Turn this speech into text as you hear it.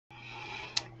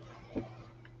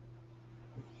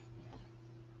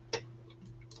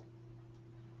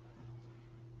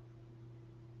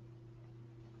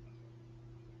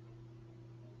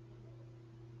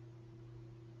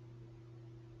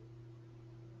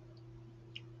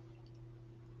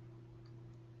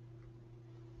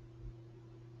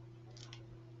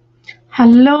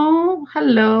Hello,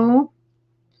 hello.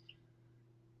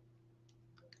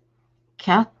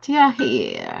 Katja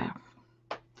here.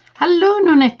 Hello,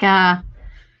 Nunika.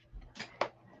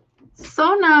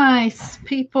 So nice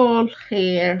people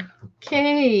here.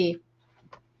 Okay.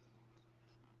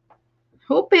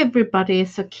 Hope everybody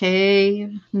is okay.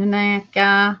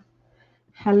 Nunika.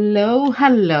 Hello,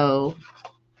 hello.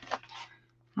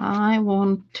 I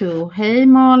want to. Hey,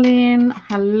 Malin.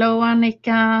 Hello,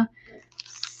 Annika.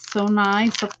 So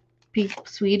nice of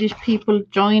Swedish people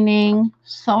joining.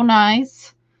 So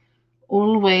nice.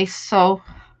 Always so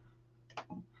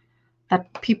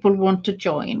that people want to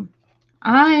join.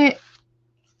 I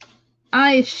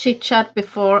chit chat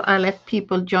before I let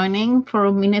people joining for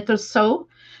a minute or so.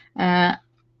 Uh,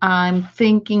 I'm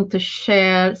thinking to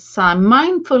share some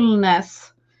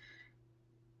mindfulness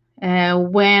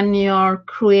when you're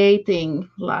creating,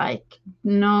 like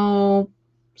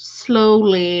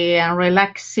slowly and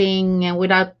relaxing and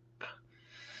without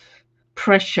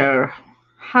pressure.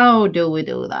 How do we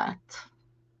do that?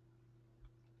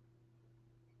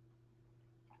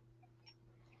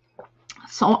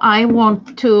 So I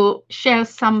want to share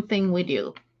something with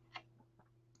you.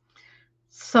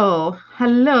 So,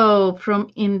 hello from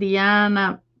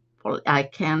Indiana. Well, I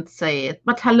can't say it,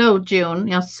 but hello, June.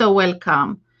 You're so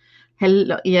welcome.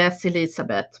 Hello, yes,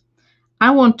 Elizabeth. I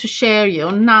want to share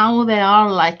you. Now they are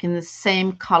like in the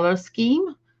same color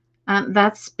scheme, and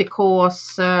that's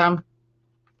because I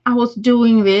was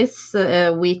doing this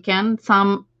weekend,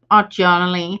 some art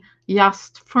journaling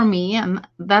just for me, and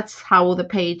that's how the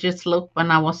pages look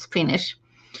when I was finished.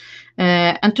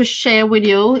 And to share with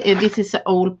you, this is an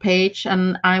old page,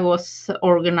 and I was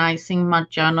organizing my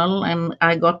journal, and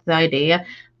I got the idea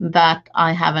that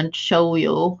I haven't shown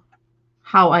you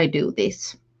how I do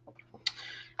this.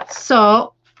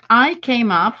 So I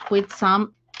came up with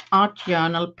some art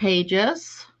journal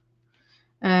pages,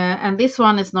 and this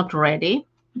one is not ready,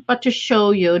 but to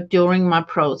show you during my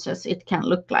process, it can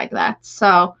look like that.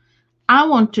 So I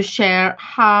want to share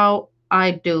how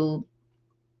I do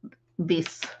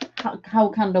this, how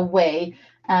kind of way,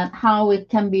 and how it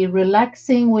can be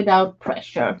relaxing without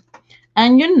pressure.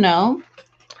 And hello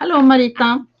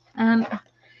Marita, and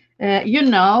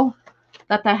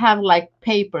that I have like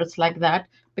papers like that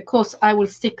because I will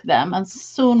stick them, and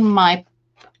soon my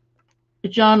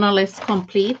journal is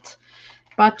complete.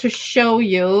 But to show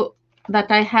you that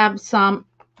I have some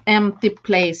empty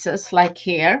places like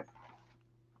here,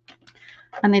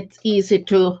 and it's easy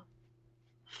to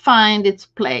find its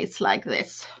place like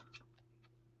this.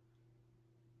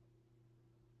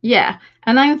 Yeah,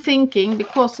 and I'm thinking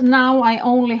because now I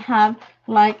only have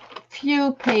like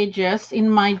few pages in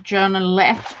my journal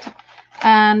left,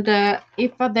 and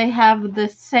if they have the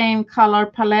same color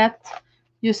palette,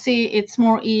 you see it's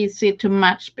more easy to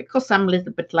match because I'm a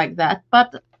little bit like that.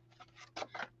 But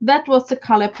that was the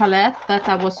color palette that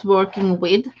I was working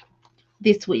with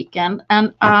this weekend,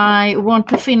 and I want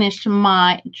to finish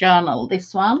my journal,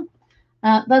 this one.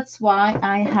 That's why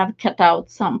I have cut out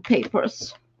some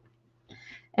papers.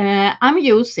 I'm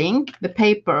using the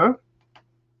paper.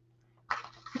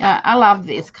 I love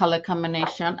this color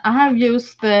combination. I have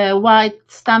used the white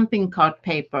stamping card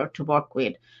paper to work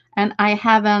with, and I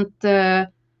haven't, hey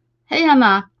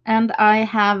Anna, and I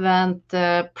haven't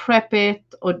prepped it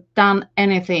or done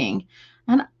anything.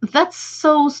 And that's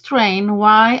so strange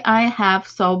why I have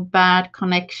so bad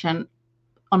connection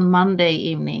on Monday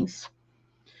evenings.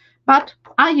 But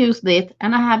I used it,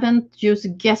 and I haven't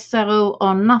used Gesseru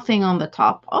or nothing on the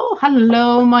top. Oh,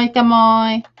 hello, Moika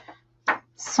Moi.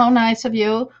 So nice of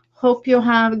you. Hope you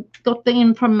have got the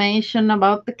information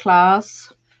about the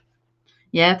class.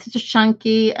 Yes, it's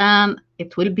chunky, and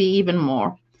it will be even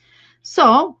more.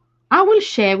 So I will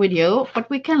share with you, but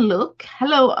we can look.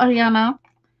 Hello, Ariana.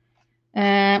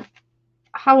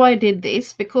 How I did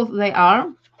this, because they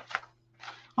are.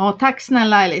 Oh, tack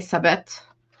snälla, Elisabeth.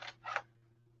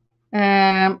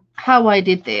 How I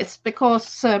did this,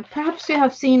 because perhaps you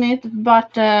have seen it,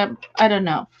 but I don't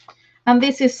know. And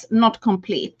this is not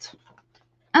complete.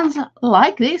 And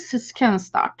like this, it can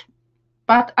start.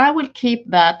 But I will keep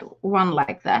that one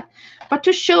like that. But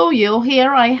to show you,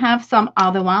 here I have some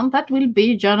other one that will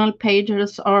be journal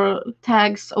pages or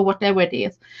tags or whatever it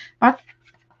is. But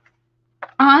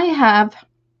I have,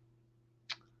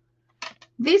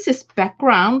 this is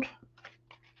background,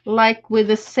 like with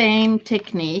the same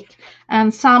technique,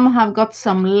 and some have got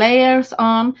some layers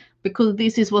on because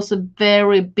was a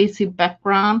very busy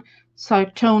background, so I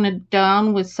tone it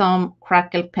down with some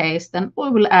crackle paste, and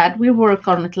we'll work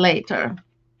on it later.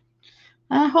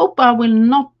 I hope I will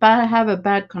not have a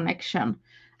bad connection.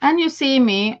 And you see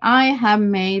me, I have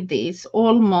made these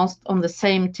almost on the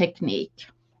same technique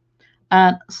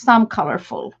and some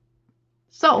colorful.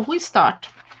 So we start.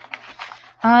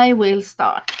 I will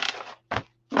start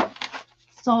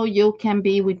so you can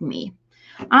be with me.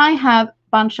 I have a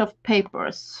bunch of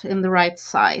papers in the right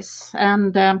size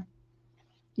and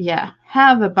yeah,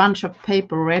 have a bunch of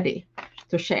paper ready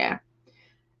to share.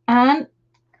 And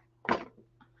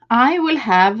I will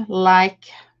have like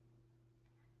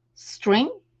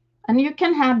string, and you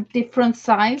can have different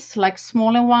size, like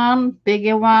smaller one,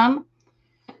 bigger one,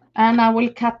 and I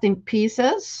will cut in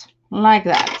pieces like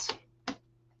that.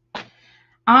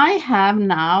 I have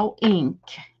now ink,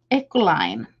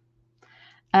 Ecoline,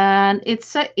 and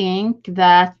it's an ink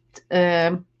that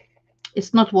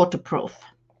is not waterproof.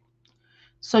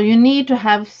 So you need to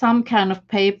have some kind of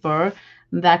paper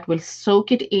that will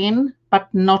soak it in,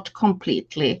 but not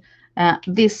completely.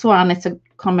 This one is a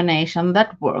combination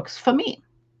that works for me.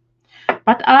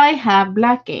 But I have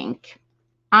black ink.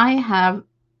 I have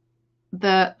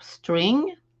the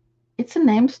string. It's a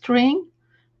name string.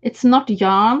 It's not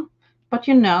yarn, but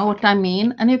you know what I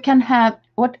mean. And you can have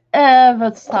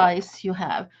whatever size you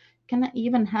have. You can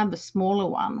even have a smaller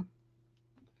one.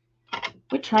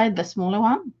 We tried the smaller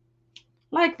one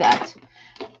like that.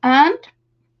 And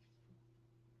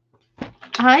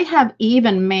I have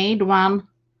even made one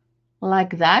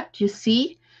like that, you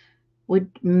see, with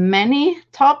many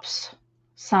tops,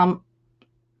 some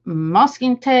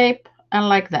masking tape, and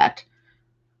like that.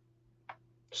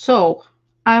 So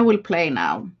I will play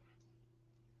now.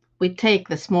 We take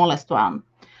the smallest one.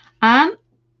 And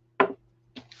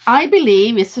I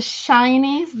believe it's a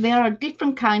Chinese. There are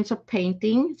different kinds of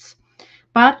paintings,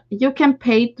 but you can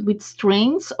paint with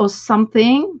strings or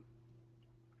something.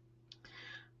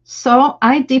 So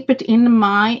I dip it in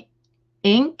my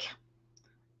ink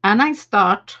and I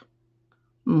start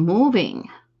moving.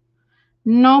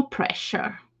 No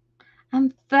pressure.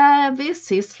 And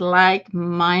this is like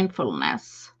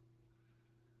mindfulness.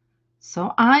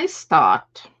 So I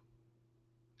start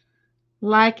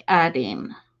like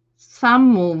adding some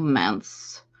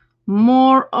movements,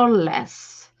 more or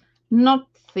less, not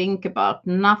think about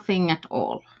nothing at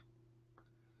all.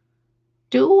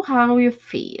 Do how you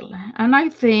feel. And I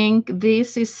think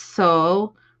this is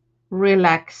so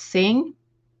relaxing.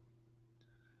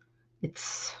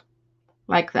 It's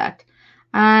like that.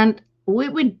 And we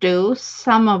would do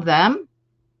some of them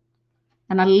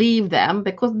and I leave them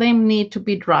because they need to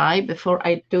be dry before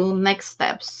I do next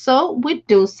steps. So we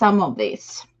do some of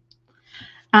this.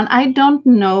 And I don't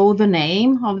know the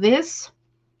name of this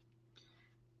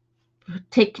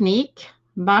technique,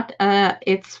 but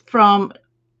it's from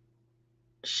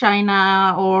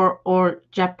China or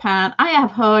Japan. I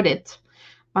have heard it,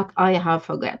 but I have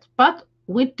forget. But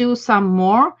we do some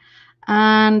more,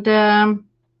 and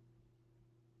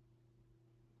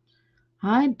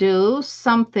I do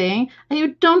something. And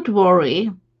you don't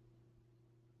worry.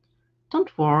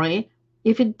 Don't worry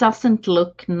if it doesn't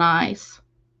look nice,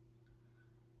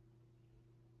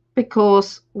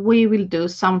 because we will do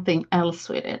something else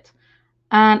with it.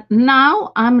 And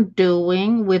now I'm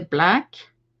doing with black,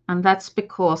 and that's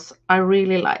because I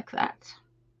really like that.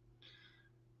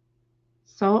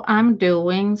 So I'm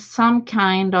doing some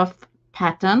kind of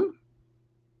pattern.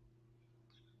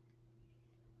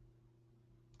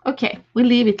 Okay, we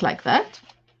leave it like that.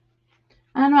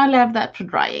 And I leave that for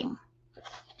drying.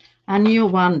 And you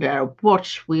wonder, what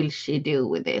will she do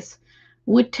with this?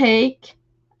 We take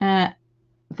the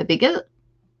bigger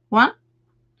one,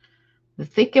 the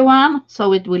thicker one,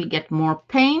 so it will get more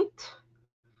paint.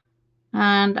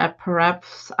 And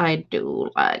perhaps I do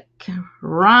like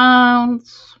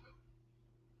rounds.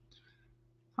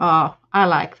 Oh, I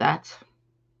like that.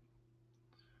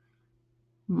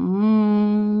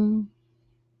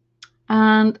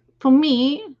 And for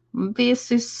me,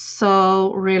 this is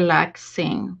so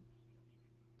relaxing.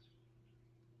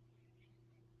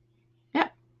 Yeah,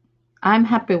 I'm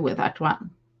happy with that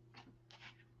one.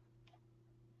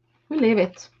 We leave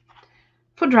it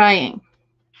for drying.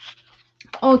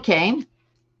 Okay,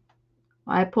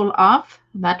 I pull off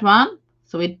that one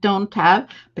so we don't have,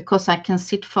 because I can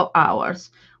sit for hours.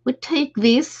 We take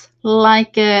this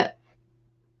like a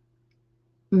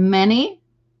many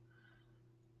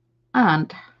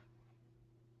and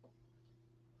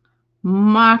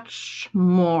much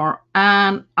more,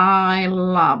 and I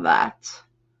love that.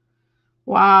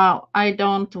 Wow, I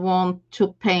don't want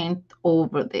to paint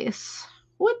over this.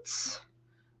 What's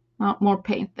not more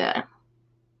paint there?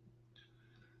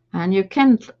 And you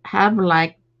can have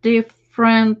like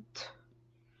different,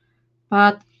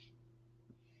 but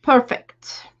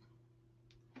perfect.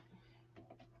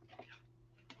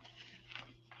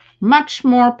 Much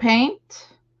more paint.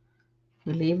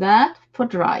 We leave that for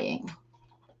drying.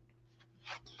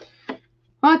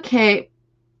 Okay,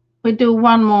 we do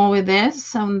one more with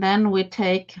this, and then we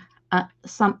take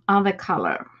some other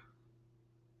color.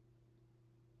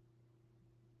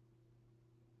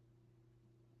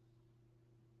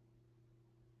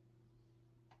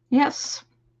 Yes.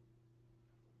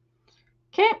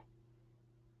 Okay.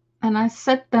 And I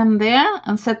set them there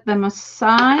and set them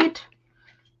aside.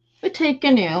 We take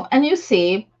a new, and you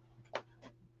see,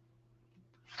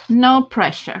 no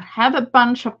pressure. Have a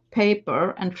bunch of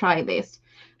paper and try this.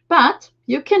 But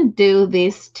you can do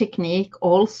this technique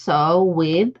also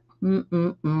with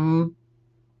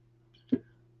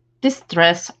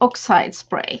Distress Oxide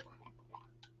Spray.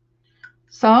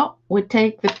 So we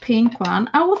take the pink one.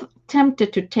 I was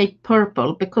tempted to take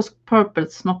purple because purple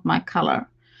is not my color.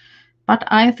 But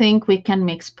I think we can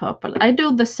mix purple. I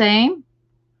do the same.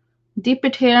 Dip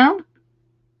it here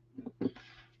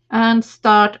and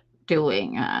start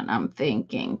doing. And I'm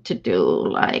thinking to do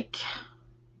like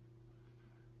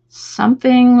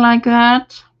something like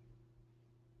that.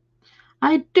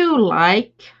 I do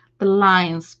like the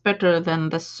lines better than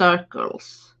the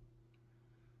circles.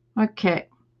 Okay.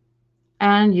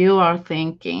 And you are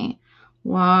thinking,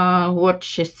 wow, what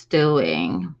she's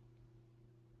doing.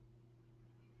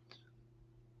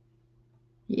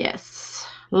 Yes,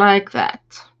 like that.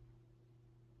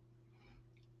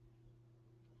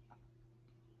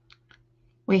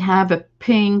 We have a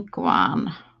pink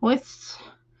one with,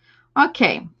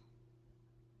 okay,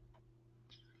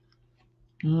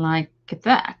 like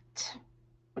that.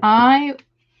 I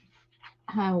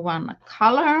have one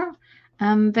color,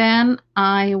 and then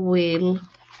I will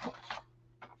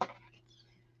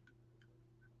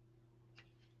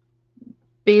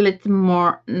be a little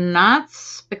more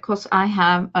nuts because I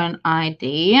have an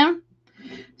idea.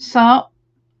 So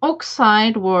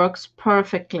oxide works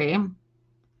perfectly.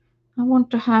 I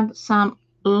want to have some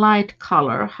light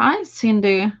color. Hi,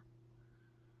 Cindy.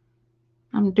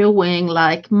 I'm doing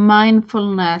like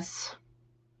mindfulness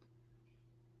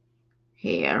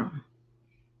here.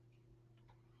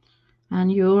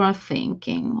 And you are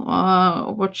thinking,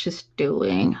 oh, what she's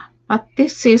doing. But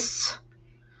this is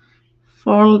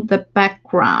for the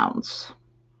backgrounds.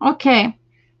 Okay.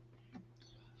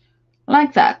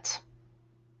 Like that.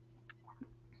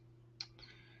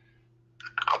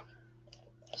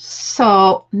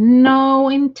 So no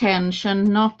intention,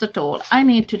 not at all. I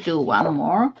need to do one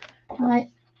more. I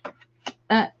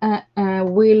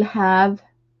will have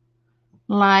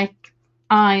like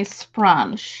ice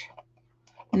sponge.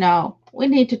 No, we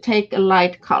need to take a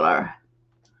light color.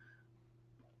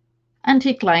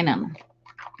 Antique linen.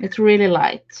 It's really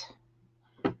light.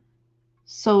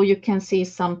 So you can see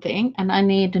something. And I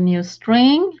need a new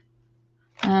string.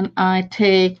 And I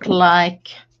take like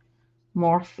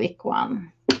more thick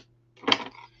one.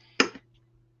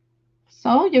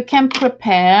 So you can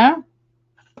prepare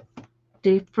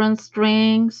different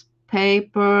strings,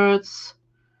 papers,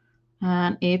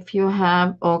 and if you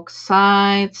have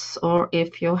oxides or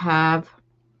if you have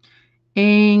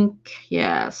ink,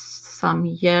 yes, some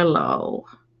yellow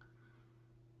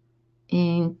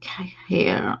ink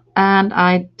here, and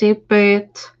I dip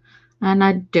it and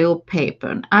I do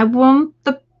paper. I want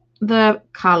the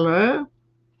color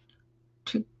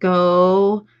to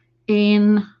go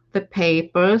in the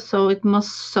paper, so it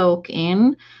must soak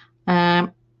in.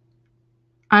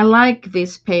 I like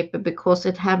this paper because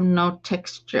it have no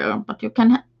texture, but you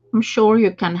can, I'm sure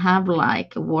you can have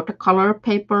like a watercolor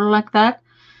paper like that.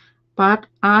 But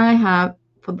I have,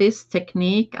 for this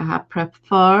technique, I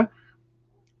prefer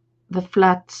the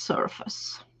flat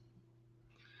surface.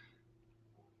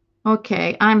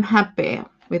 Okay, I'm happy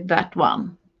with that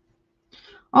one.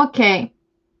 Okay,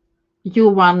 you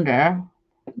wonder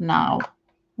now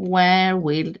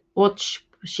what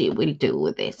she will do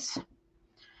with this.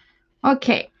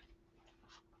 Okay,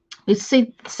 we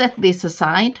set this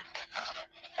aside,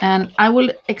 and I will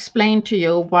explain to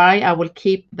you why I will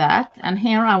keep that. And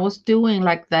here I was doing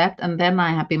like that, and then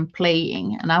I have been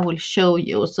playing, and I will show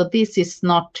you. So this is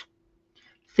not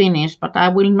finished, but I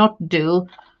will not do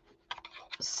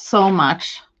so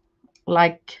much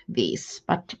like this,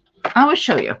 but I will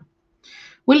show you.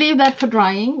 We leave that for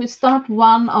drying. We start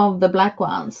one of the black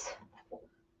ones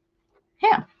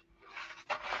here.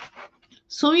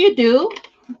 So you do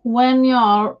when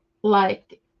you're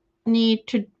like need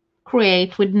to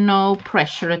create with no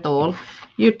pressure at all.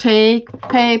 You take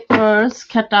papers,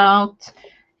 cut out,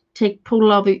 take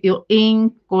pull of your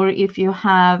ink, or if you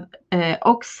have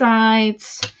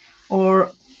oxides,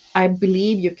 or I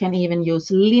believe you can even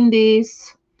use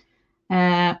Lindy's.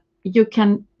 You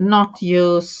can not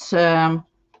use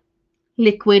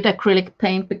liquid acrylic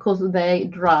paint because they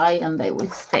dry and they will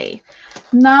stay.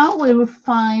 Now we will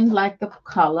find like a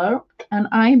color, and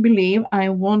I believe I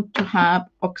want to have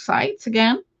oxides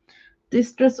again.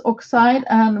 Distress oxide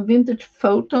and vintage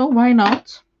photo, why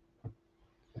not?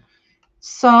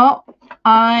 So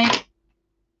I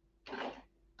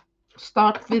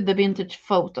start with the vintage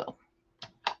photo.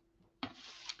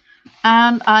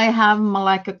 And I have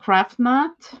like a craft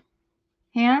mat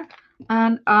here,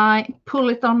 and I pull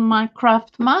it on my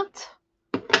craft mat,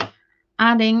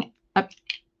 adding a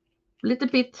little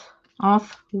bit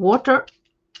of water,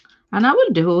 and I will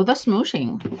do the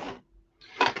smooshing.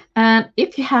 And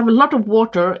if you have a lot of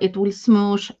water, it will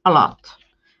smoosh a lot,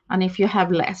 and if you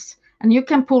have less, and you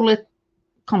can pull it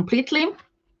completely,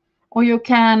 or you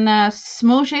can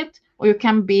smoosh it, or you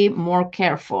can be more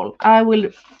careful. I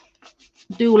will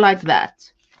do like that.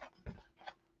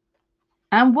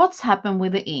 And what's happened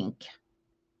with the ink?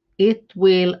 It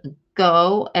will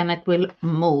go and it will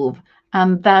move.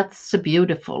 And that's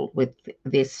beautiful with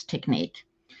this technique.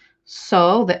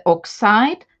 So the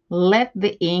oxide, let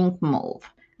the ink move.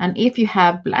 And if you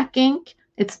have black ink,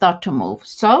 it starts to move.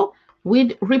 So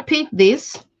we repeat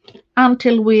this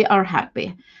until we are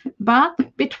happy.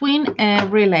 But between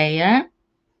every layer,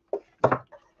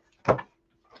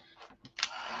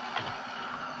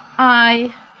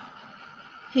 I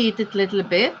heat it a little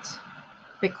bit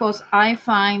because I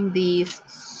find these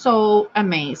so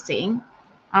amazing.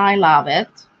 I love it.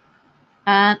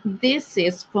 And this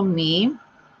is for me.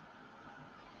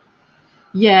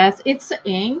 Yes, it's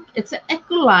ink. It's an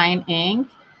Ecoline ink,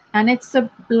 and it's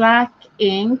a black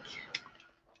ink.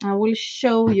 I will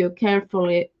show you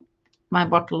carefully my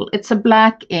bottle. It's a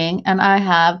black ink, and I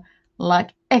have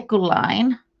like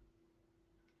Ecoline,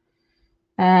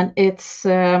 and it's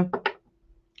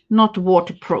not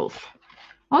waterproof.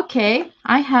 Okay,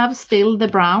 I have still the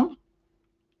brown.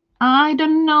 I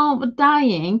don't know, dye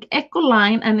ink,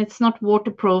 Ecoline, and it's not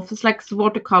waterproof. It's like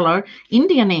watercolor,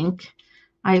 Indian ink,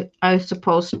 I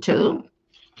suppose too.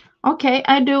 Okay,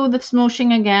 I do the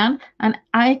smooshing again, and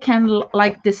I can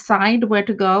like decide where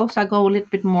to go. So I go a little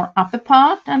bit more upper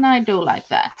part, and I do like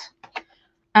that.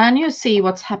 And you see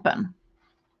what's happened.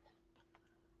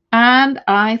 And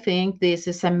I think this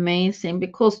is amazing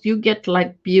because you get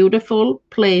like beautiful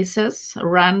places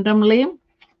randomly.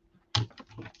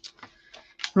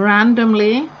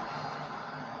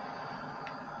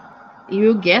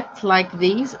 You get like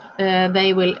these.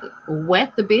 They will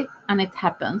wet a bit, and it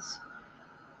happens.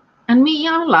 And me,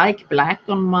 I like black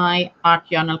on my art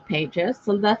journal pages,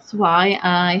 so that's why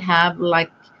I have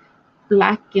like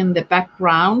black in the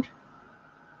background,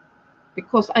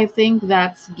 because I think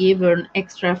that's given an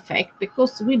extra effect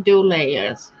because we do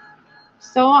layers.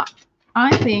 So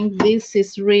I think this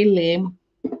is really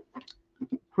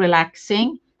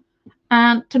relaxing.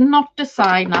 And to not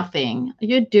decide nothing,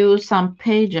 you do some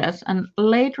pages, and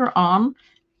later on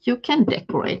you can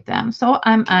decorate them. So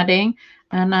I'm adding,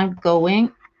 and I'm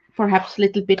going perhaps a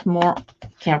little bit more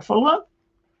careful.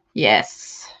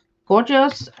 Yes,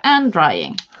 gorgeous and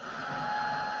drying.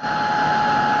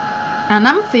 And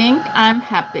I'm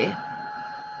happy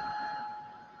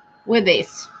with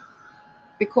this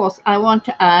because I want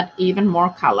to add even more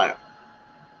color.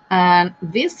 And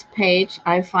this page,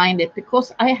 I find it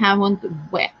because I haven't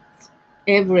wet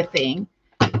everything.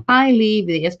 I leave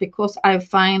this because I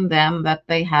find them that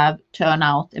they have turned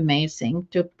out amazing.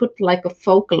 To put like a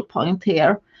focal point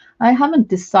here, I haven't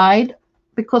decided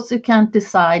because you can't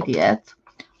decide yet,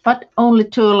 but only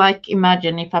to like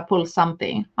imagine if I pull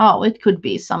something. Oh, it could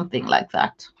be something like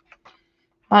that.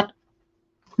 But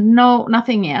no,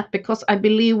 nothing yet because I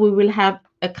believe we will have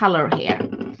a color here.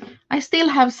 I still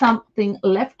have something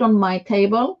left on my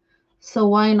table, so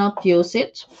why not use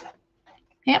it?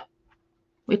 Here,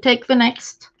 we take the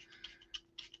next.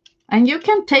 And you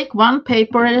can take one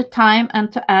paper at a time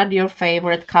and to add your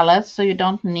favorite colors so you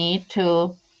don't need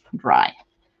to dry.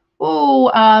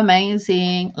 Oh,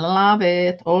 amazing. Love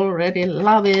it. Already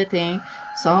love it.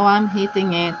 So I'm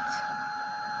heating it.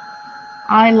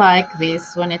 I like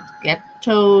this when it gets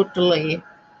totally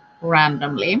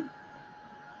randomly.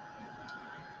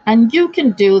 And you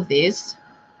can do this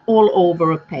all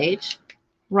over a page.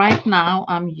 Right now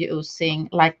I'm using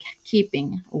like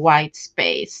keeping white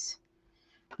space.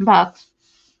 But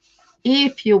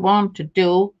if you want to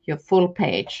do your full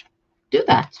page, do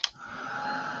that.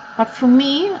 But for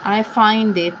me, I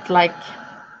find it like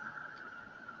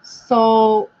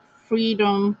so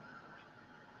freedom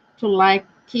to like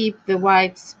keep the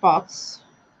white spots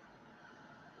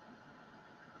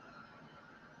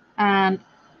and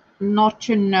not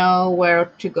to know where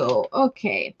to go.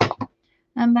 Okay.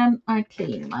 And then I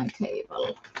clean my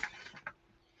table.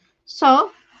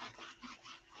 So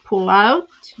pull out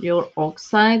your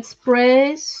oxide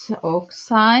sprays,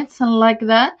 oxides, and like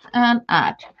that, and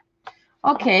add.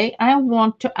 Okay, I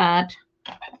want to add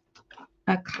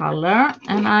a color,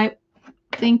 and I'm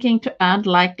thinking to add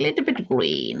like a little bit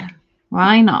green.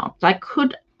 Why not? I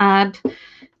could add,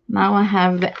 now I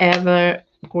have the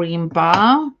evergreen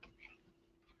bar.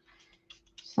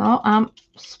 So I'm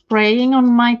spraying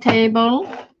on my table.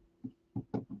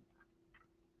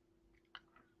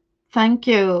 Thank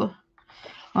you.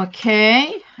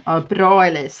 Okay. Oh, bra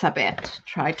Elisabeth.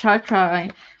 Try.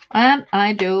 And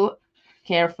I do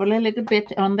carefully a little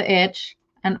bit on the edge.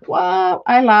 And wow,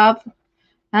 I love.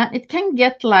 And it can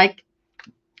get like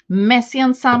messy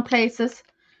in some places.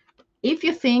 If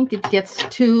you think it gets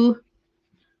too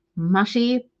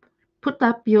mushy, put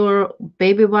up your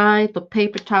baby white or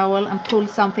paper towel and pull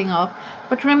something off.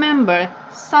 But remember,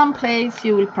 some place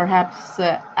you will perhaps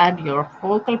add your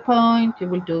focal point, you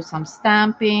will do some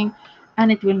stamping,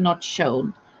 and it will not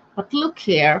show. But look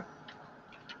here,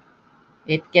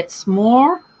 it gets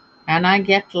more, and I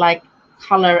get like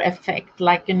color effect,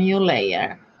 like a new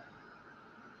layer.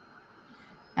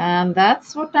 And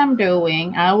that's what I'm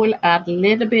doing. I will add a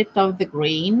little bit of the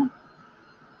green.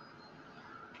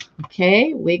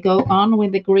 Okay, we go on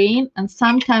with the green, and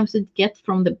sometimes it gets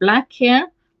from the black here.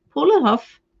 Pull it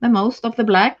off, the most of the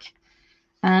black,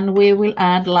 and we will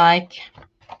add like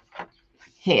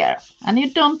here. And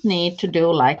you don't need to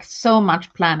do like so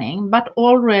much planning, but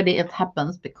already it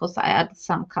happens because I added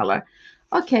some color.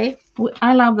 Okay,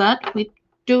 I love that. We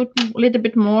do it a little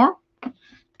bit more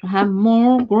to have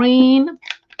more green.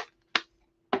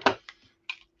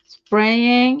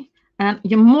 Spraying, and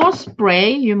you more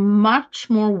spray, you much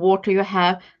more water you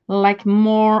have, like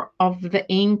more of the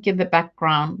ink in the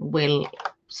background will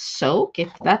soak, if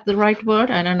that's the right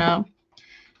word, I don't know.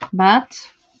 But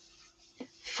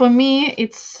for me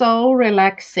it's so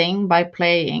relaxing by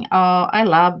playing. Oh, I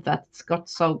love that it's got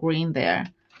so green there.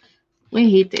 We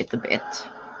heat it a bit,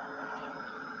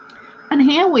 and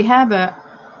here we have a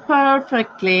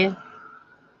perfectly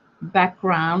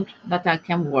background that I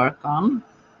can work on.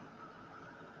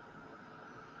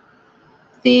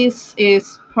 This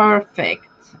is perfect.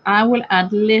 I will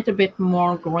add a little bit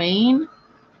more green,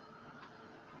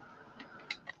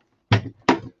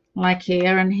 like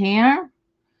here and here.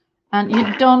 And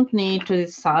you don't need to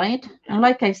decide. And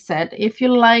like I said, if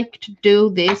you like to do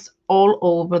this all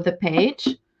over the page,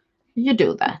 you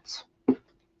do that.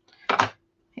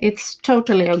 It's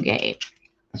totally okay.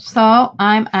 So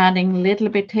I'm adding a little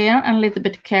bit here and a little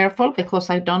bit careful because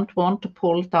I don't want to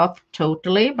pull it off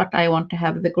totally, but I want to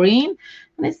have the green.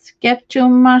 And it's get too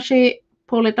mushy,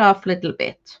 pull it off a little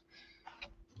bit.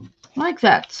 Like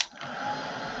that.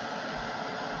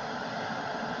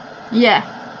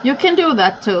 Yeah, you can do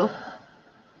that too.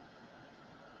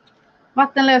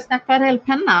 Vattenlös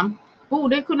akvarellpenna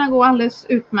borde kunna gå alldeles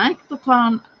utmärkt att ta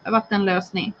en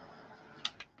vattenlösning.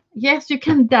 Yes, you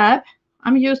can dab.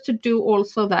 I'm used to do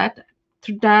also that,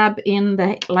 to dab in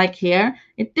the, like here.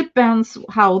 It depends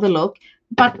how they look.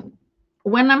 But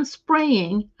when I'm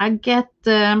spraying, I get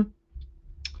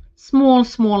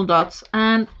small dots,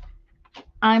 and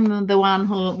I'm the one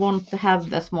who wants to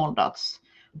have the small dots.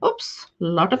 Oops, a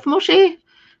lot of mushy,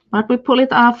 but we pull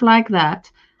it off like that.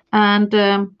 And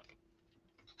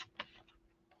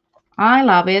I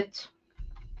love it.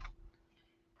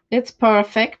 It's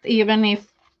perfect, even if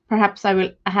perhaps I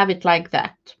will have it like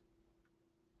that.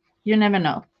 You never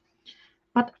know.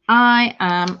 But I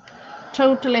am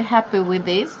totally happy with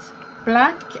this.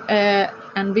 Black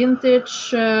and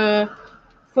vintage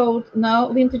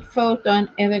vintage photo and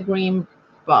evergreen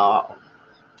bar.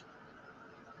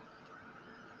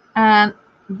 And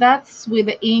that's with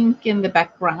the ink in the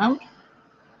background.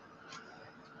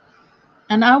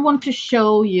 And I want to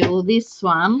show you this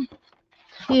one.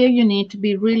 Here you need to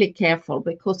be really careful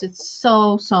because it's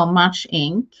so much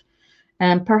ink.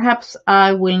 And perhaps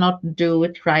I will not do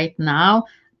it right now,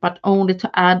 but only to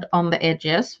add on the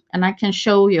edges. And I can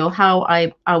show you how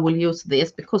I will use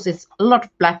this because it's a lot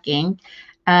of black ink.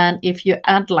 And if you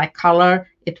add like color,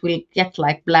 it will get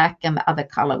like black and the other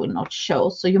color will not show.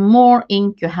 So the more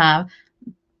ink you have,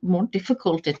 more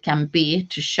difficult it can be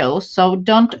to show. So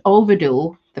don't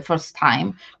overdo the first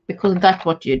time because that's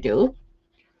what you do.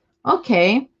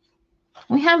 Okay,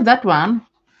 we have that one.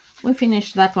 We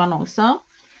finished that one also.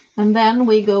 And then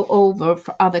we go over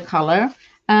for other color.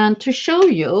 And to show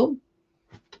you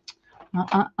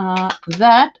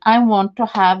that I want to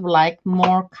have like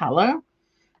more color.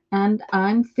 And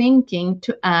I'm thinking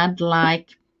to add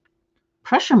like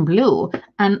Prussian blue.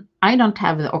 And I don't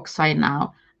have the oxide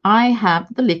now. I have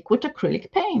the liquid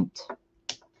acrylic paint.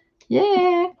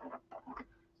 Yeah.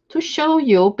 to show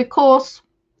you, because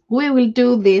we will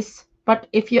do this, but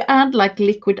if you add like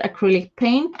liquid acrylic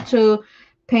paint to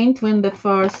paint with the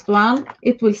first one,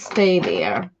 it will stay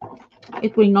there.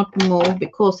 It will not move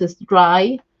because it's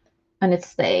dry and it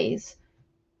stays.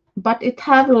 But it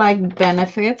have like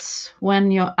benefits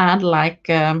when you add like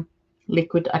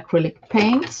liquid acrylic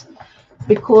paints,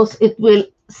 because it will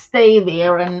stay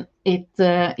there, and it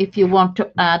if you want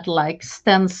to add like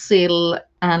stencil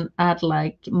and add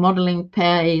like modeling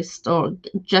paste or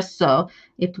gesso,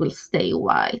 it will stay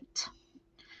white.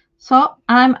 So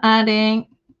I'm adding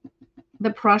the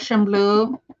Prussian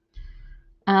blue,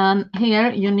 and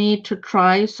here you need to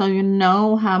try so you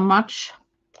know how much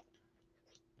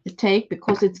you take,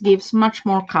 because it gives much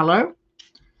more color.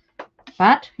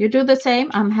 But you do the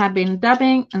same. I have been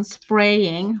dabbing and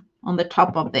spraying on the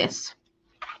top of this.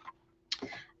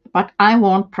 But I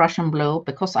want Prussian blue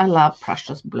because I love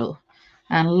Prussian blue.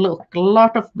 And look, a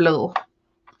lot of blue.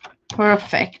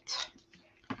 Perfect.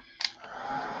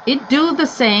 It do the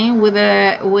same with the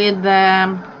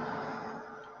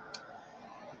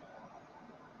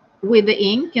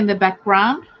ink in the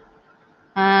background.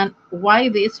 And why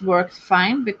this works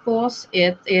fine, because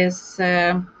it is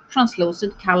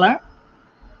translucent color.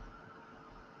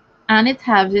 And it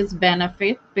has its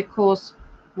benefit because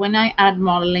when I add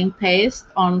modeling paste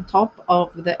on top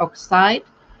of the oxide,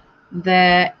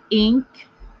 the ink,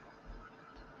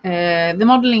 the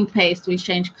modeling paste will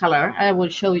change color. I will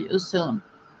show you soon.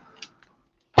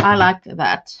 I like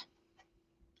that.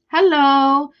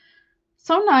 Hello.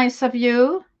 So nice of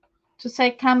you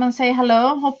to come and say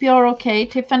hello. Hope you're okay,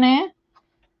 Tiffany.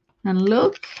 And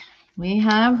look, we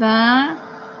have that.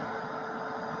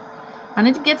 And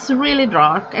it gets really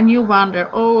dark and you wonder,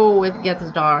 oh, it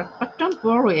gets dark. But don't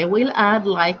worry, we'll add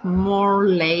like more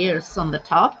layers on the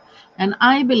top. And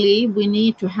I believe we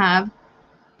need to have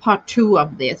part 2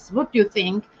 of this. What do you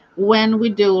think when we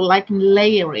do like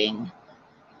layering?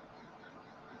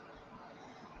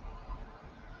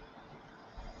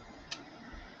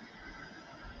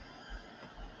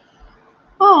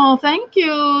 Oh, thank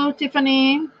you,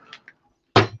 Tiffany.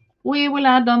 We will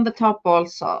add on the top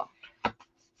also.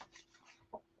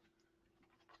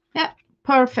 Yeah,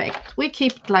 perfect. We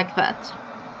keep it like that.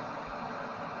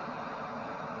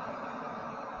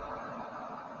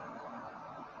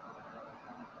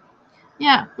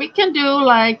 Yeah, we can do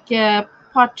like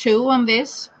part 2 on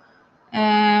this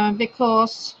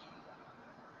because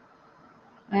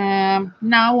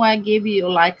now I give you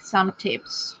like some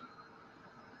tips.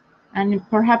 And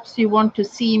perhaps you want to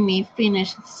see me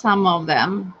finish some of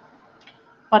them.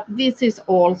 But this is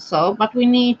also, but we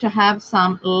need to have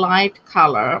some light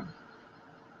color.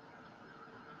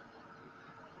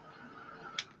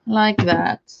 Like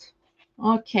that.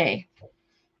 Okay.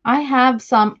 I have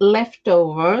some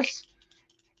leftovers.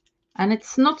 And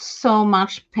it's not so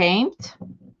much paint.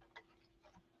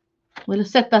 We'll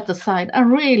set that aside. I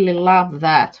really love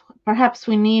that. Perhaps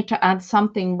we need to add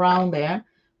something brown there.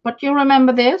 But you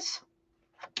remember this?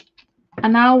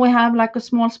 And now we have like a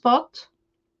small spot.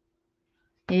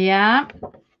 Yeah.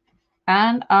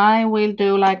 And I will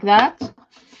do like that.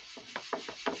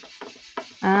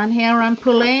 And here I'm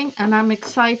pulling and I'm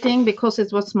exciting because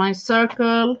it was my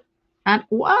circle. And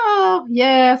wow,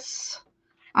 yes,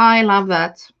 I love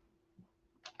that.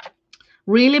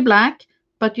 Really black,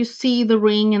 but you see the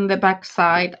ring in the back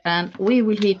side, and we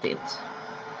will heat it.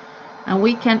 And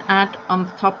we can add on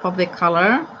top of the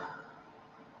color.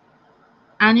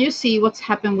 And you see what's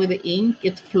happened with the ink,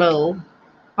 it flow.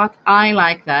 But I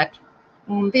like that.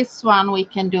 On this one we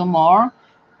can do more,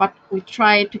 but we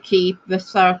try to keep the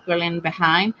circle in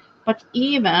behind. But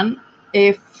even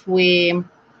if we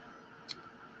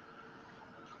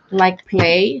like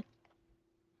play,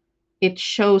 it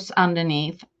shows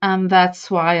underneath, and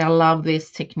that's why I love this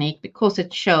technique, because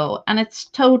it shows, and it's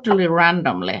totally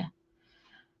randomly.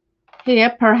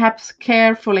 Here, perhaps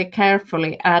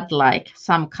carefully add like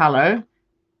some color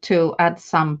to add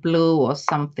some blue or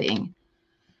something.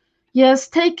 Yes,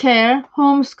 take care.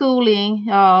 Homeschooling.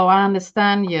 Oh, I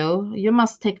understand you. You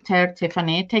must take care,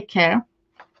 Tiffany. Take care.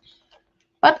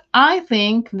 But I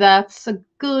think that's a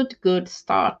good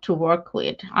start to work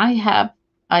with. I have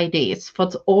ideas for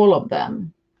all of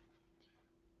them.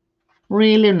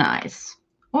 Really nice.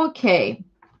 Okay.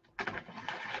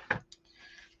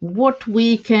 What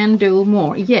we can do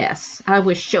more? Yes, I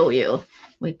will show you.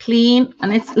 We clean,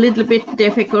 and it's a little bit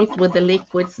difficult with the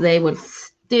liquids. They will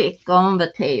stick on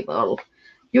the table.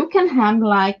 You can have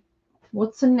like,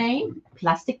 what's the name?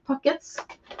 Plastic pockets.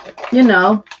 You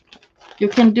know, you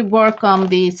can do work on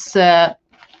these,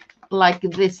 like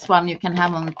this one you can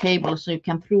have on the table, so you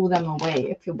can throw them away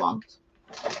if you want.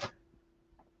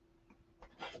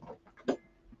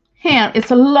 Here is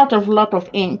a lot of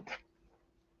ink.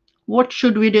 What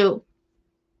should we do?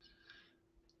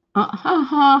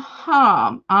 I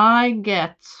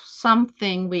get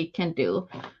something we can do.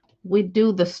 We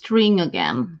do the string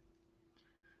again.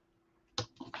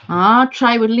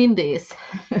 Try with Lindy's.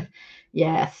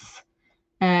 Yes,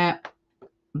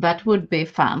 that would be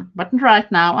fun. But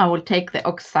right now I will take the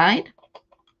oxide.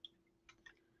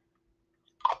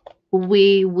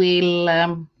 We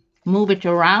will move it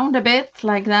around a bit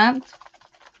like that.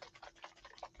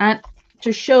 And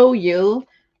to show you,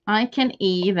 I can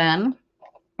even,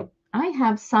 I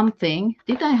have something.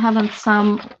 Did I have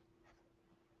some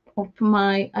of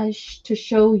my, to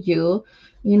show you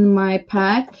in my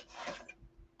pack?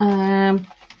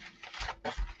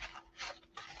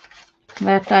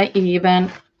 That I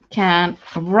even can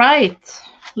write.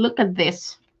 Look at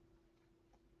this.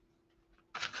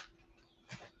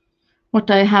 What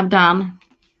I have done.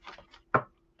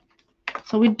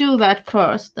 So we do that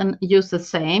first and use the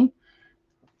same.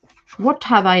 What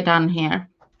have I done here?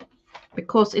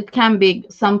 Because it can be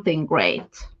something great.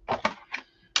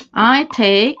 I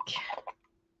take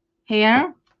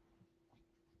here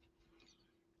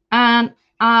and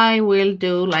I will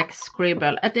do like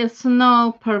scribble. It is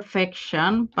no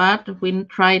perfection, but we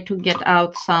try to get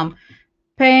out some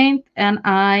paint and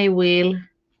I will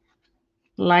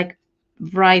like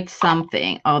write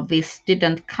something. Oh, this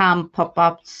didn't pop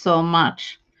up so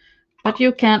much, but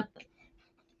you can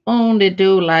only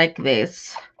do like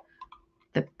this.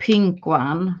 The pink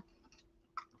one.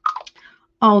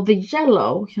 Oh, the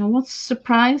yellow. I was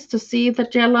surprised to see the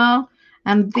yellow,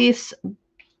 and this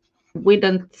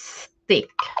wouldn't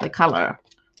stick, the color.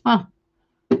 Oh,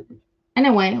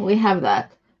 anyway, we have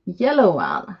that yellow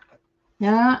one.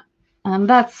 Yeah, and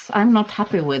that's, I'm not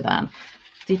happy with that.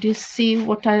 Did you see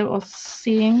what I was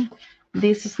seeing?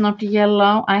 This is not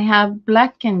yellow. I have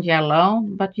black and yellow,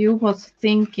 but you was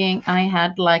thinking I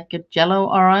had like a yellow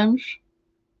orange.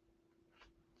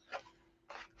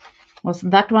 Was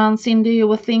that one, Cindy, you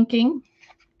were thinking?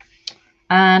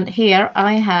 And here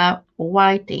I have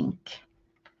white ink.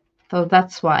 So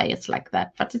that's why it's like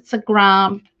that. But it's a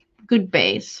good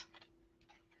base.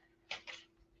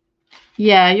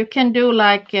 Yeah, you can do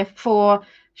like 4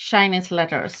 Chinese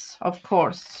letters. Of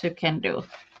course, you can do.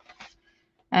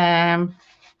 I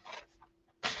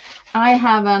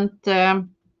haven't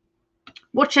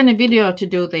watched any video to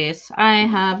do this. I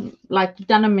have like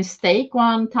done a mistake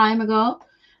one time ago,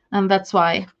 and that's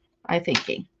why I'm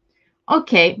thinking.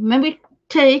 Okay, maybe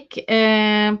take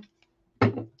the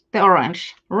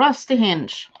orange, rusty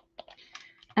hinge,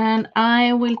 and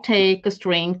I will take a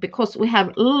string because we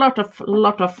have a lot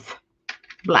of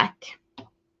black.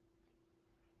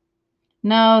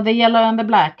 No, the yellow and the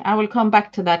black. I will come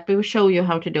back to that. We will show you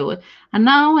how to do it. And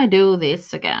now I do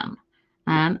this again.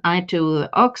 And I do the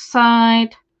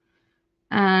oxide.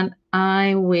 And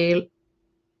I will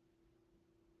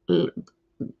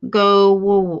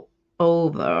go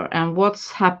over. And what's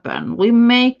happened? We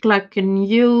make like a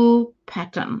new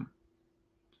pattern.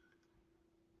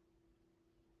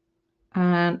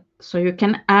 And so you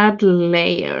can add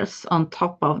layers on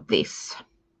top of this.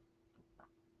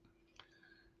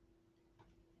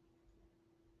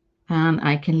 And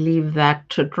I can leave that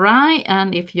to dry.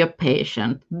 And if you're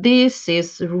patient, this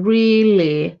is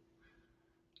really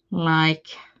like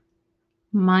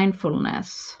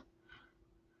mindfulness.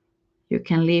 You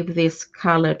can leave this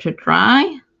color to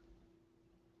dry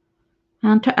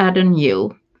and to add a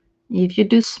new. If you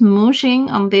do smooshing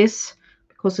on this,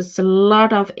 because it's a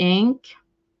lot of ink,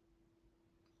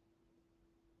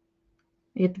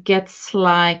 it gets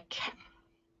like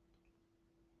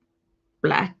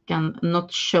black and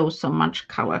not show so much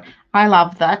color. I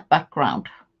love that background.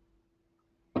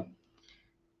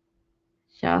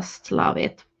 Just love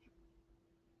it.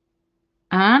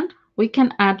 And we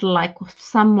can add like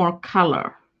some more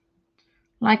color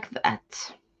like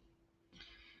that.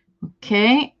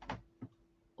 Okay,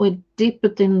 we dip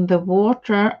it in the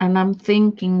water and I'm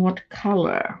thinking what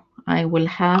color I will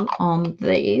have on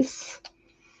this.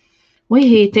 We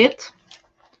heat it,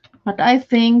 but I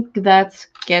think that's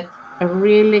get a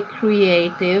really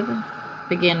creative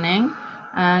beginning,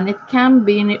 and it can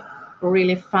be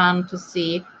really fun to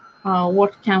see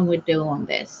what can we do on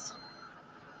this.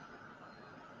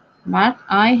 But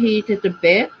I heat it a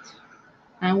bit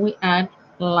and we add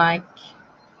like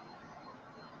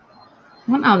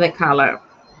one other color,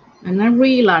 and I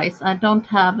realize I don't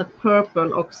have the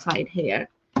purple oxide here,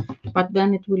 but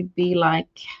then it will be like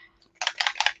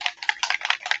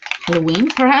Halloween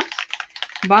perhaps.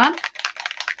 But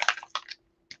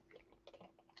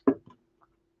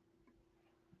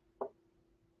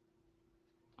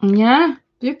yeah,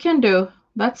 you can do.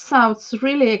 That sounds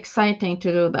really exciting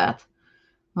to do that.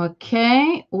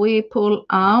 Okay, we pull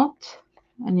out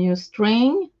a new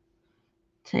string,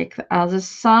 take the other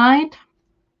side,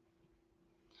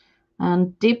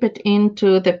 and dip it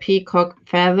into the peacock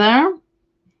feather.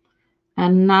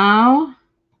 And now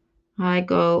I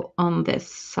go on this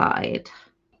side.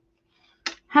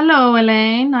 Hello,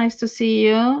 Elaine. Nice to see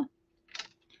you.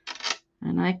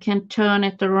 And I can turn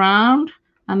it around.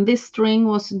 And this string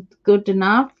wasn't good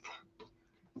enough.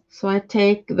 So I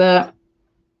take the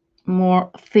more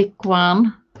thick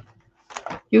one.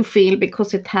 You feel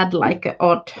because it had like an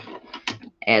odd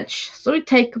edge. So we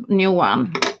take a new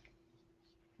one.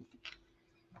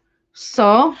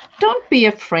 So don't be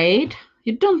afraid.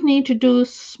 You don't need to do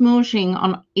smooshing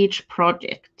on each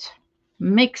project.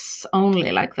 Mix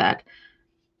only like that.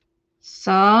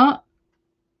 So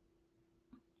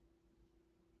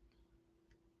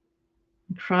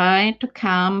try to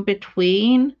come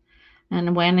between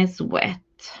and when it's wet.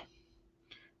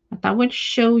 But I will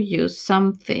show you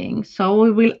something. So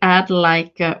we will add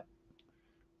like a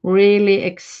really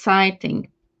exciting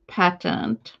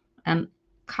pattern and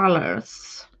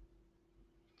colors.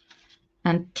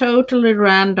 And totally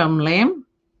randomly.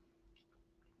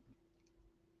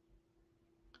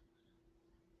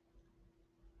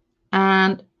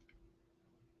 And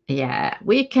yeah,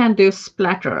 we can do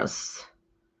splatters.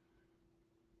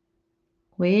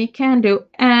 We can do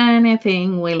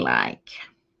anything we like.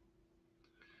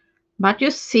 But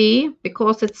you see,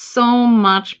 because it's so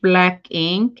much black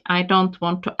ink, I don't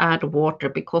want to add water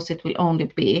because it will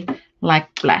only be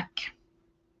like black.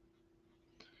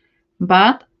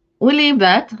 But we leave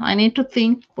that. I need to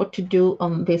think what to do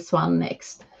on this one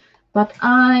next. But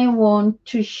I want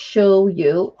to show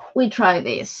you. We try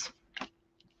this.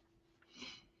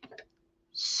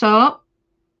 So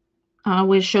I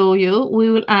will show you.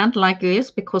 We will add like this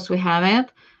because we have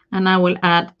it. And I will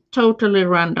add totally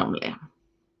randomly.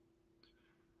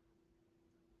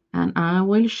 And I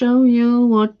will show you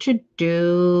what to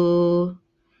do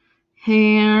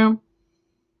here.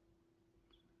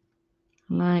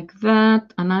 Like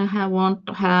that. And I want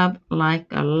to have like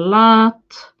a lot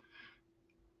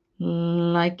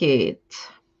like it.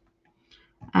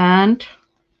 And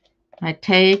I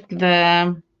take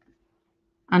the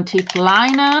antique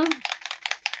linen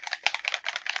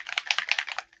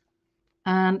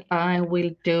and I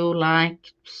will do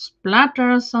like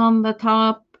splatters on the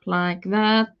top like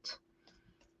that.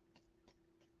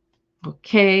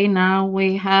 Okay, now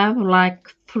we have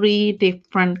like 3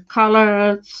 different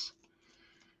colors.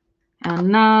 And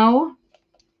now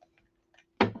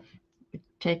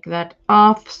take that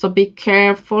off. So be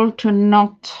careful to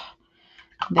not,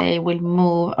 they will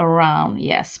move around.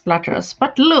 Yes, splatters.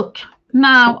 But look,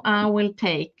 now I will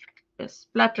take, the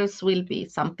splatters will be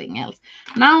something else.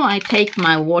 Now I take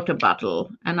my water bottle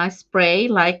and I spray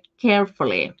like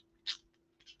carefully.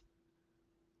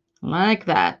 Like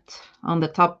that on the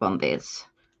top on this.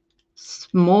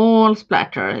 Small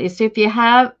splatter is if you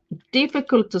have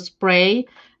difficult to spray,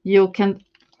 you can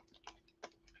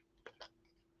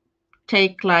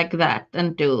take like that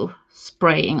and do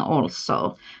spraying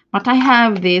also. But I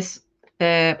have this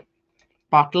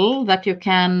bottle that you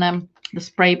can, the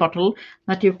spray bottle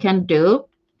that you can do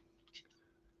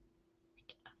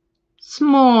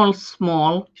small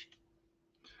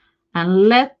and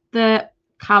let the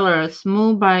colors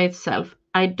move by itself.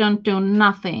 I don't do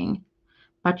nothing.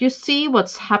 But you see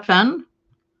what's happened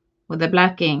with the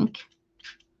black ink.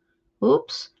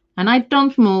 Oops. And I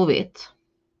don't move it.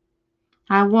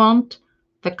 I want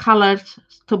the colors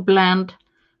to blend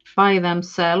by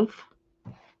themselves.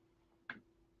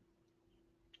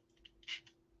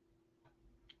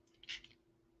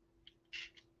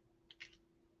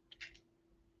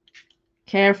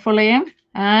 Carefully.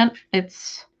 And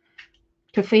it's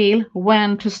to feel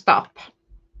when to stop.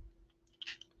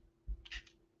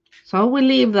 So we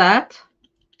leave that.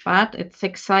 But it's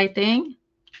exciting.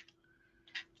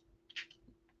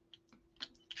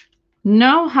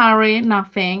 No hurry,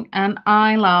 nothing, and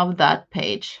I love that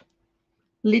page.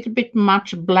 Little bit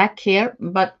much black here,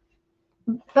 but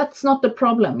that's not the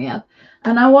problem yet.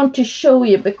 And I want to show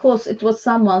you because it was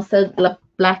someone said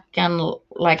black and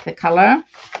like the color.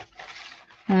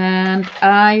 And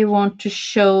I want to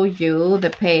show you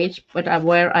the page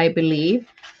where I believe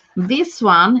this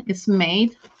one is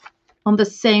made on the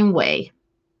same way.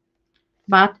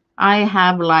 But I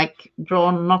have like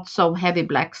drawn not so heavy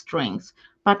black strings,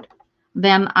 but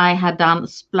then I had done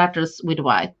splatters with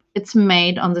white. It's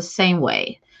made on the same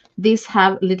way. These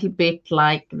have a little bit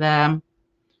like the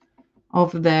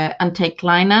of the antique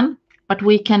linen, but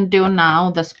we can do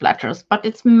now the splatters, but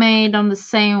it's made on the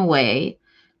same way.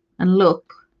 And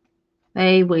look,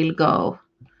 they will go.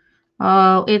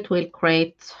 Oh, it will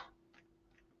create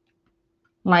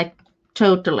like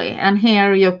totally. And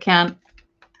here you can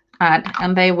add,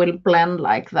 and they will blend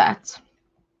like that.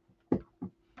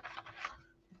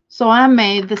 So I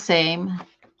made the same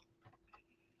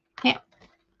here,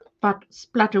 but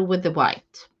splatter with the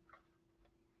white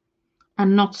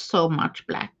and not so much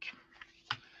black.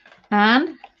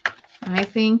 And I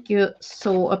think you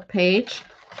saw a page.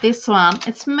 This one,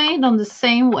 it's made on the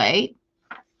same way,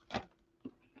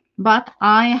 but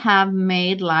I have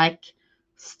made like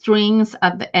strings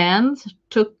at the end,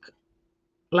 took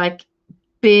like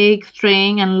big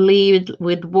string and leave it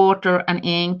with water and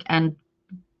ink and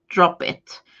drop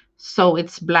it so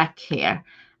it's black here.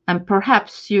 And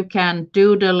perhaps you can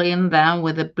doodle in them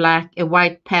with a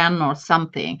white pen or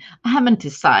something. I haven't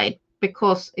decided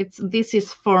because this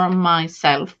is for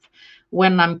myself.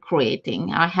 When I'm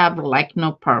creating, I have like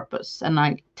no purpose and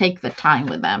I take the time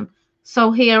with them.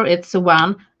 So here it's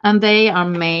one, and they are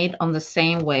made on the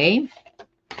same way.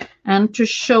 And to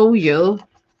show you,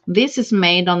 this is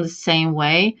made on the same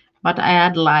way, but I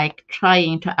add like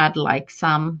trying to add like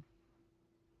some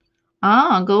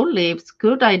gold leaves.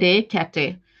 Good idea,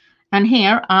 Katty. And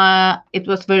here it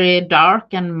was very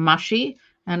dark and mushy,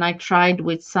 and I tried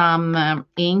with some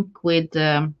ink with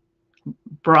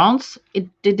bronze. It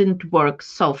didn't work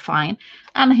so fine.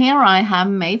 And here I have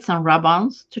made some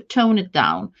rub-ons to tone it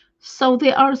down. So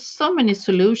there are so many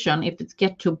solutions if it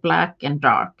gets too black and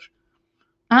dark.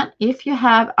 And if you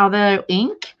have other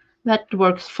ink, that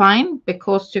works fine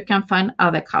because you can find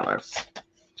other colors.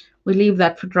 We leave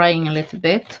that for drying a little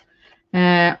bit.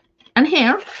 And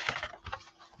here,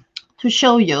 to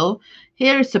show you,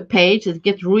 here is a page. It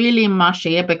gets really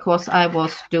mushy because I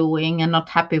was doing and not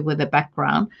happy with the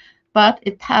background. But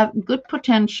it have good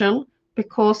potential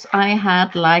because I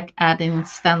had like adding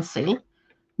stencil.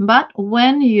 But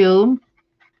when you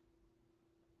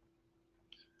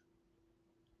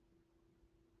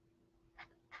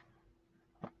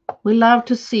we love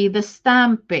to see the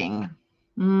stamping.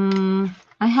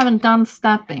 I haven't done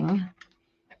stamping.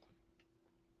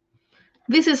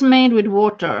 This is made with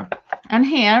water. And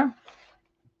here,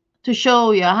 to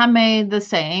show you, I made the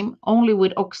same, only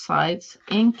with oxides.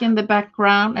 Ink in the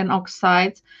background and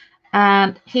oxides.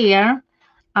 And here,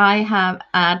 I have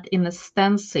add in a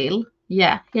stencil.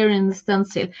 Yeah, here in the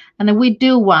stencil. And then we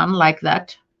do one like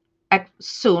that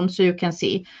soon so you can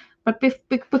see. But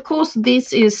because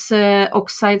this is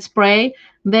oxide spray,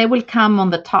 they will come on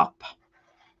the top.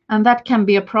 And that can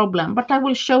be a problem. But I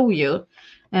will show you.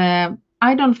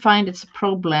 I don't find it's a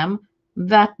problem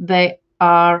that they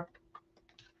are,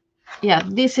 yeah,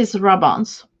 this is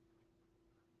rub-ons.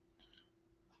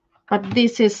 But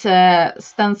this is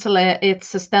stencil,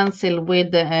 it's a stencil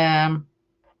with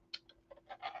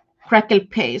crackle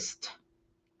paste.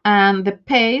 And the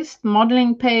paste,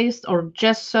 modeling paste or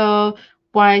gesso,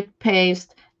 white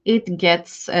paste, it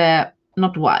gets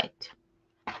not white.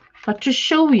 But to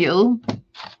show you,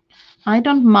 I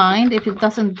don't mind if it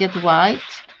doesn't get white.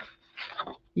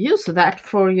 Use that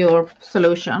for your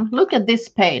solution. Look at this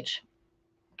page.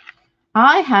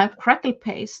 I have crackle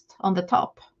paste on the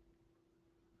top.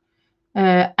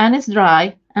 And it's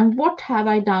dry. And what have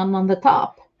I done on the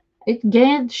top? It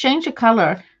changed the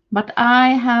color, but I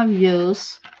have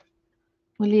used,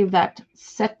 we'll leave that,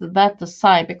 set that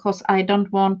aside because I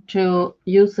don't want to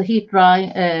use the heat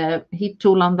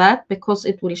tool on that because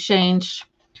it will change,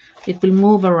 it will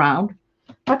move around.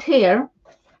 But here,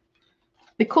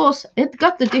 because it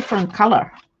got the different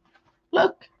color.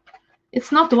 Look,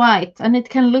 it's not white and it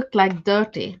can look like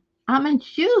dirty. I mean,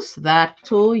 use that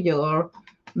to your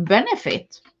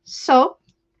benefit. So,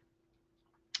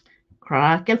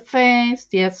 crackle face,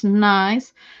 yes,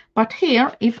 nice. But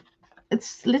here, if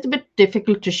it's a little bit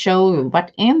difficult to show you,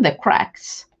 but in the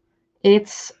cracks,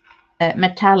 it's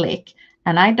metallic.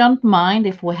 And I don't mind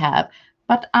if we have,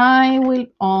 but I will,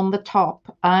 on the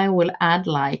top, I will add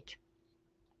like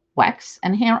wax.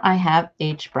 And here I have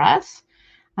H brass.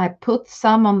 I put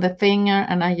some on the finger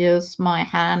and I use my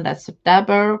hand as a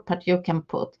dabber, but you can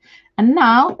put. And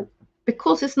now,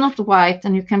 because it's not white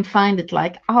and you can find it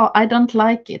like, oh, I don't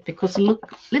like it because it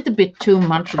looks a little bit too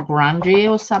much grungy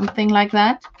or something like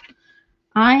that.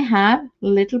 I have a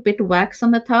little bit wax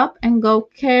on the top and go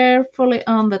carefully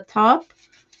on the top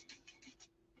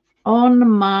on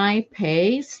my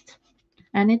paste.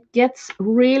 And it gets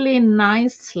really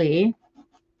nicely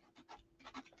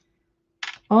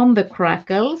on the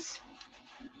crackles,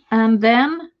 and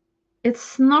then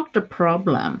it's not a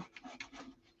problem.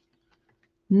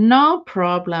 No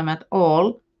problem at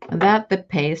all that the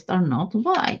paste are not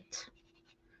white.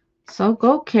 So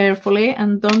go carefully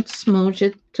and don't smooch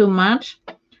it too much.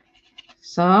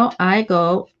 So I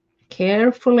go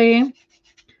carefully,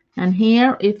 and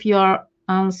here if you are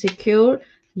unsecure,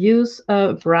 use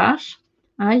a brush.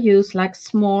 I use like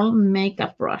small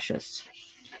makeup brushes.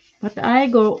 But I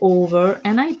go over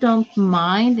and I don't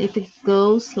mind if it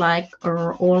goes like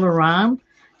all around,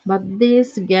 but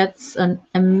this gets an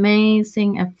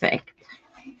amazing effect.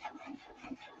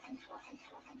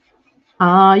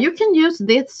 You can use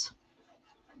this.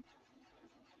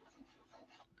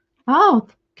 Oh,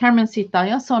 Carmencita,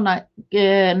 you're so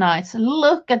nice.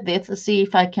 Look at this, see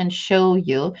if I can show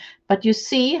you. But you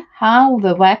see how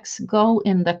the wax go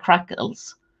in the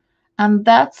crackles. And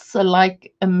that's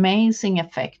like amazing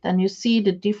effect. And you see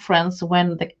the difference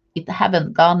when it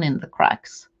haven't gone in the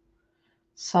cracks.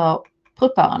 So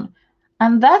put on.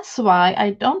 And that's why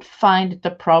I don't find it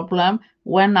a problem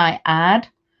when I add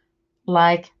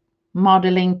like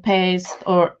modeling paste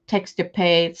or texture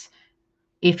paste.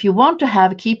 If you want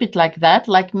to keep it like that,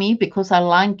 like me, because I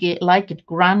like it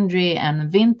grungy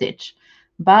and vintage,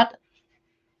 but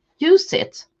use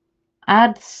it.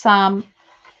 Add some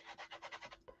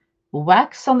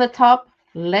wax on the top,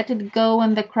 let it go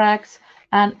in the cracks,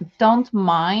 and don't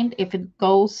mind if it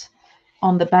goes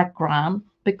on the background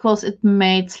because it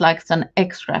makes like an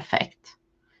extra effect.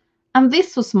 And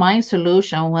this was my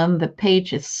solution when the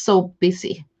page is so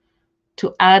busy,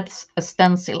 to add a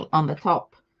stencil on the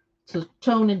top to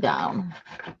tone it down.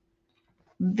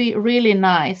 Be really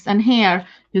nice. And here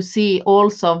you see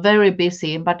also very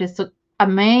busy, but it's an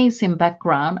amazing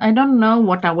background. I don't know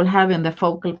what I will have in the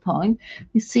focal point.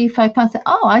 You see if I can say,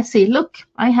 oh, I see, look,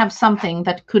 I have something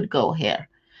that could go here.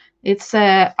 It's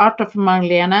Art of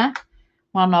Marlene,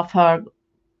 one of her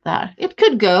there. It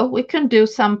could go. We can do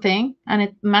something, and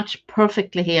it matched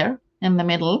perfectly here in the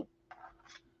middle.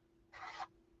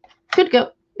 Could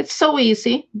go. It's so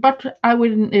easy, but I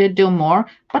will do more.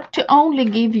 But to only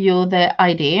give you the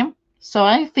idea. So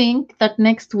I think that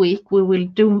next week we will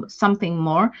do something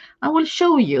more. I will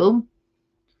show you.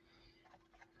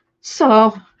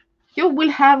 So you will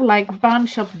have like a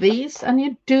bunch of these, and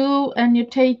you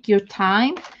take your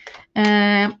time.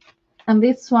 And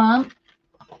this one,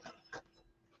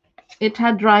 it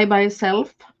had dry by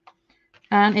itself,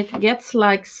 and it gets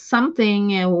like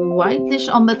something whitish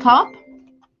on the top.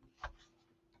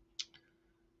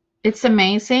 It's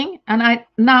amazing, and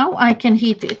now I can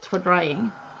heat it for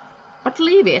drying. But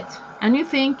leave it, and you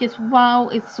think it's wow,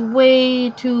 it's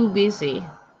way too busy.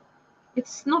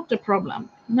 It's not a problem.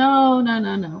 No, no,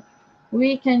 no, no.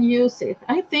 We can use it.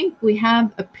 I think we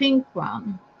have a pink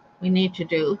one we need to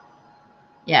do.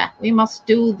 Yeah, we must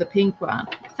do the pink one.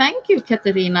 Thank you,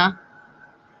 Katarina.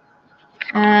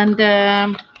 And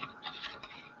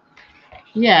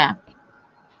yeah,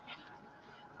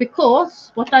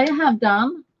 because what I have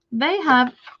done, they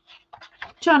have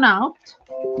turned out.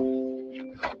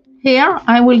 Here,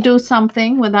 I will do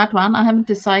something with that one. I haven't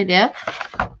decided yet.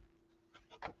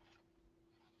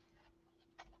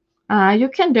 You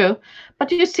can do,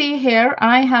 but you see here,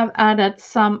 I have added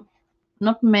some,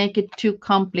 not make it too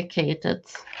complicated,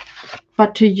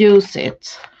 but to use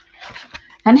it.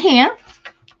 And here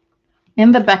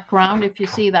in the background, if you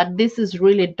see that this is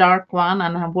really dark one,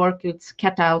 and I work with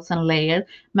cutouts and layers,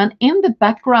 but in the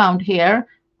background here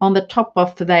on the top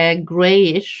of the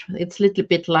grayish, it's a little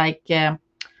bit like,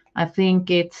 I think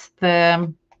it's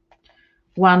the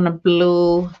one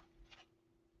blue,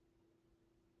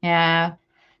 yeah,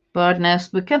 bird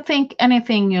nest. We can think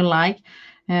anything you like.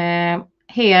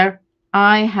 Here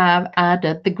I have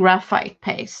added the graphite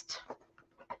paste.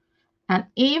 And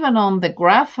even on the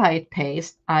graphite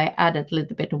paste, I added a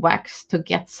little bit of wax to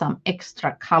get some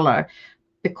extra color,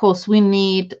 because we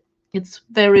need, it's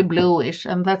very bluish,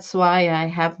 and that's why I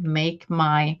have make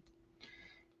my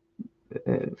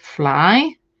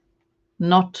fly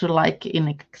not like in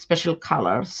a special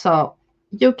color. So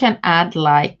you can add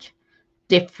like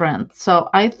different. So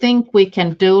I think we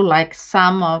can do like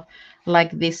some of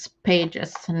like these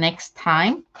pages next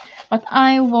time, but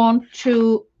I want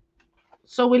to,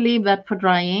 so we leave that for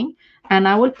drying, and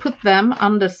I will put them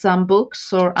under some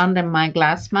books or under my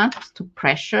glass mat to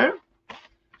pressure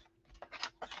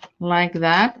like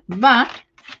that. But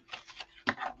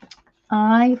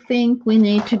I think we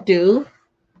need to do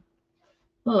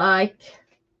like,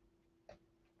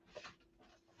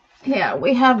 here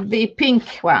we have the pink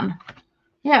one.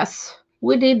 Yes,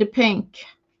 we did the pink.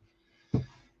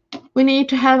 We need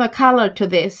to have a color to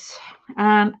this,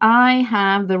 and I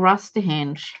have the rusty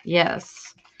hinge.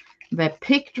 Yes, the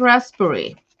picked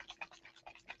raspberry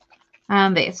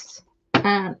and this.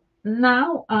 And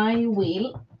now I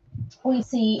will, we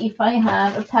see if I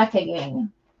have a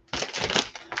packaging.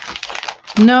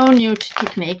 No new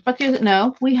technique, but you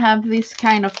know, we have this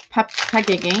kind of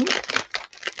packaging.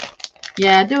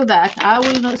 Yeah, do that. I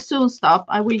will soon stop.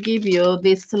 I will give you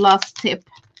this last tip.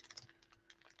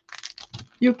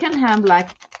 You can have like,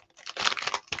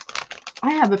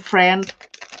 I have a friend.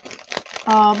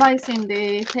 Oh, bye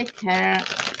Cindy, take care.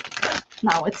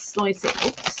 Now it's noisy.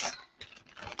 Oops.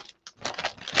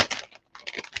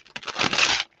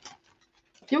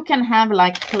 You can have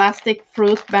like plastic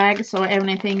fruit bags or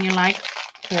anything you like.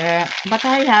 But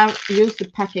I have used the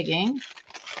packaging.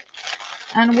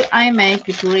 And I make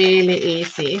it really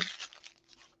easy.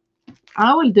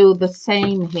 I will do the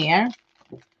same here.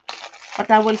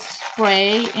 But I will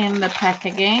spray in the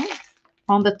packaging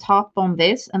on the top on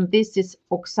this. And this is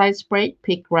oxide spray,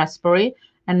 pick raspberry.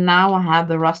 And now I have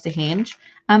the rusty hinge.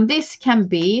 And this can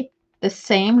be the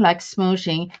same like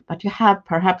smooshing, but you have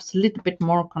perhaps a little bit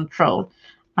more control.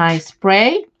 I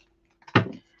spray,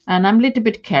 and I'm a little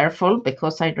bit careful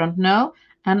because I don't know.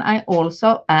 And I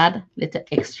also add a little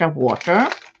extra water.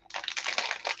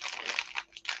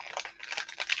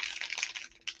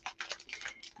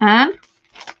 And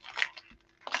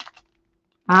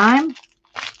I'm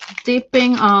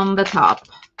dipping on the top.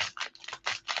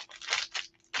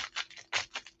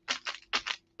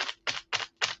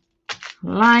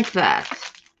 Like that.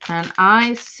 And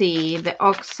I see the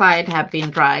oxide have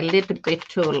been dry a little bit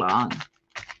too long.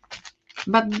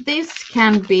 But this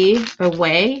can be a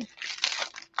way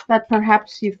that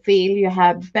perhaps you feel you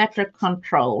have better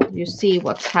control. You see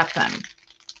what's happened.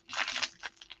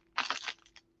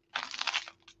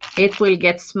 It will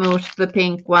get smooth, the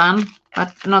pink one,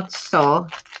 but not so.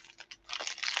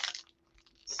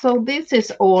 So this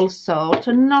is also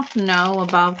to not know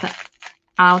about the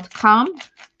outcome.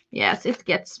 Yes, it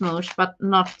gets smooshed, but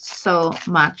not so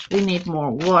much. We need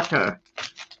more water.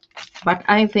 But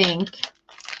I think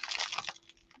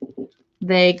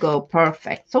they go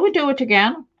perfect. So we do it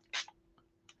again.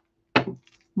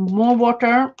 More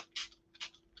water.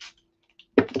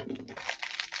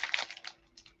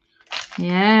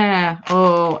 Yeah.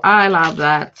 Oh, I love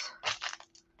that.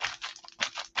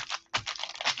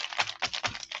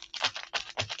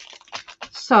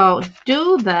 So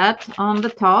do that on the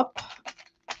top.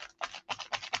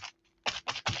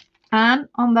 And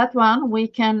on that one, we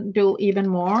can do even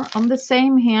more. On the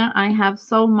same here, I have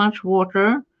so much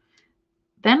water.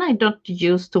 Then I don't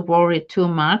use to worry too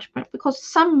much, but because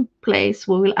some place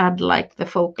we will add like the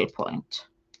focal point.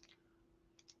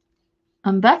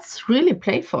 And that's really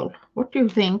playful. What do you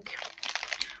think?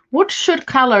 What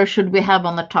color should we have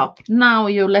on the top? Now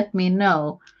you let me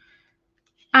know.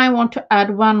 I want to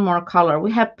add one more color.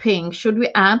 We have pink. Should we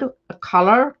add a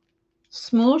color?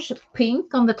 Smoosh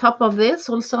pink on the top of this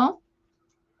also?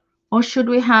 Or should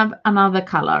we have another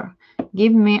color?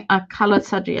 Give me a color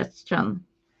suggestion.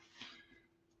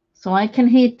 So I can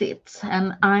heat it.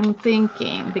 And I'm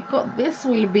thinking, because this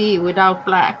will be without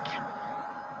black.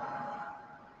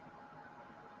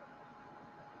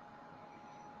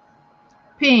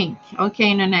 Pink.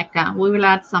 Okay, Naneka, we will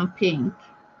add some pink.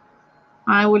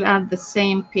 I will add the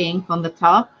same pink on the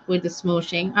top with the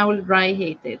smooshing. I will dry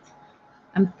heat it.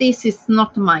 And this is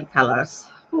not my colors.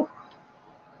 Ooh.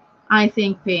 I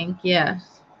think pink,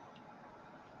 yes.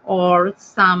 Or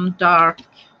some dark.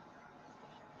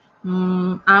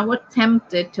 I was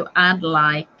tempted to add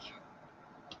like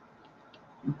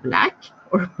black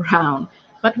or brown.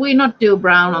 But we not do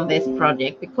brown on this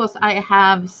project because I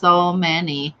have so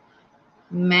many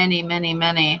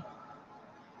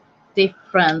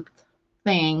different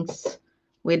things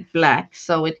with black.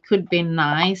 So it could be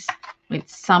nice with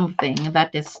something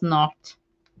that is not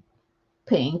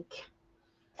pink.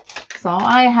 So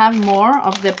I have more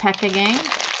of the packaging.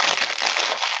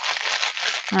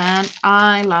 And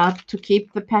I love to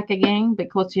keep the packaging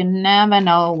because you never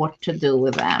know what to do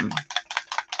with them.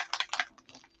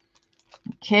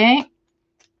 Okay.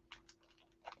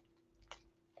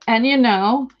 And you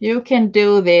know, you can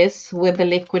do this with the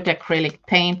liquid acrylic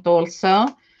paint also.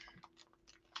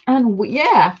 And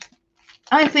yeah,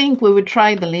 I think we would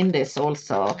try the Lindis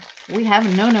also. We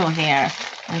have Nono here,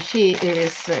 and she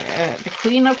is the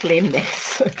queen of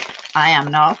Lindis. I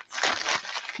am not.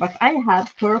 But I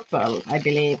have purple, I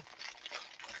believe.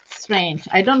 Strange.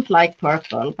 I don't like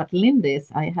purple, but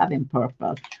Lindis I have in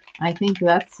purple. I think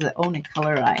that's the only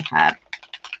color I have.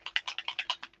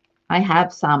 I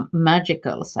have some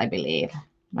magicals, I believe,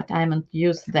 but I haven't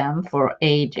used them for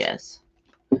ages.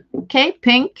 Okay,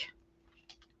 pink.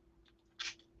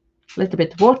 A little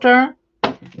bit water.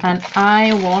 And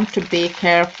I want to be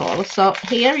careful. So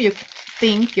here you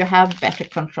think you have better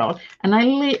control. And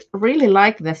I really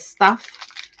like the stuff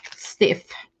stiff.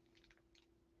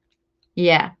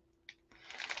 Yeah.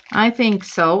 I think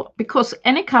so, because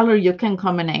any color you can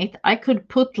combine. I could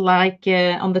put like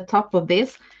on the top of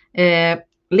this uh,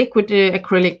 liquid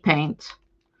acrylic paint.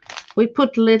 We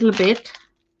put a little bit,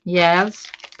 yes,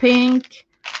 pink,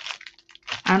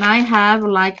 and I have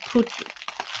like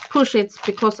push it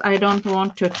because I don't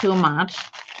want to too much.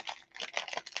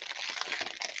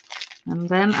 And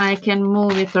then I can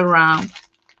move it around.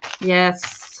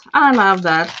 Yes, I love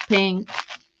that pink.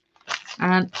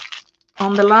 And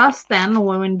on the last then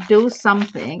we will do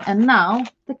something. And now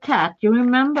the cat. You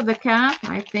remember the cat?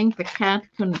 I think the cat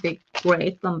could be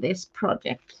great on this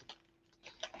project.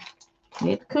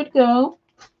 It could go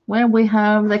where we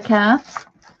have the cat.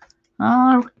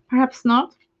 Or perhaps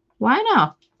not. Why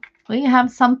not? We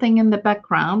have something in the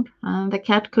background and the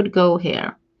cat could go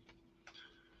here.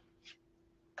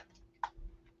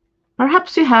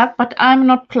 Perhaps you have, but I'm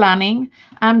not planning.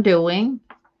 I'm doing.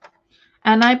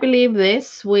 And I believe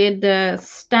this with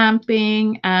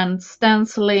stamping and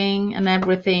stenciling and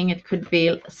everything, it could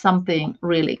be something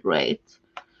really great.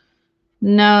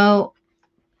 No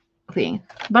thing.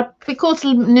 But because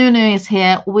Nuno is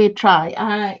here, we try.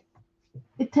 I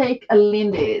take a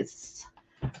Lindy's.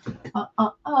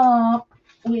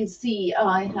 We see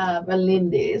I have a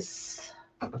Lindy's.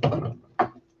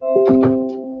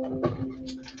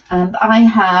 And I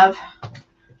have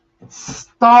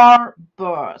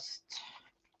Starburst.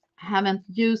 Haven't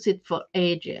used it for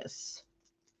ages.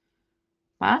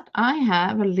 But I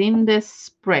have a Lindy's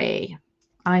spray.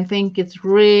 I think it's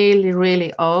really,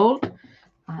 really old.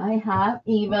 I have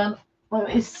even, let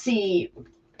me see,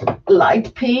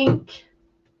 light pink.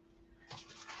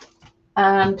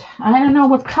 And I don't know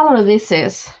what color this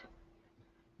is.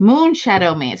 Moon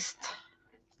Shadow Mist.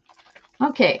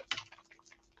 Okay.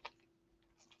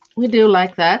 We do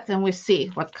like that and we see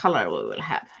what color we will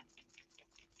have.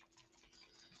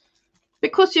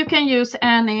 Because you can use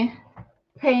any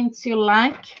paints you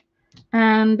like.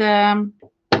 And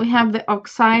we have the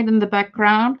oxide in the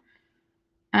background.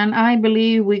 And I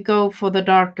believe we go for the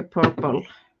darker purple.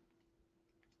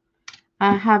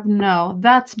 I have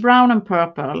that's brown and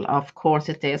purple. Of course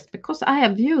it is, because I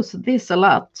have used this a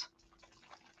lot.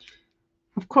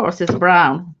 Of course it's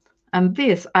brown. And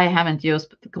this I haven't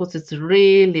used because it's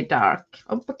really dark.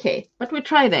 Okay, but we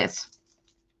try this.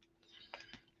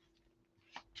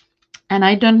 And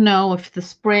I don't know if the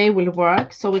spray will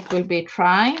work, so it will be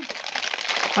try.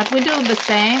 But we do the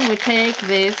same. We take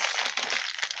this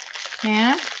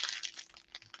here.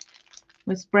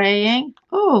 We're spraying.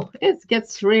 Oh, it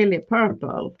gets really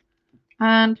purple.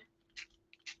 And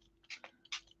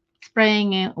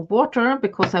spraying in water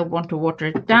because I want to water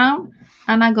it down.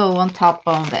 And I go on top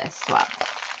on this one.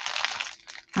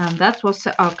 And that was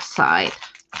the oxide.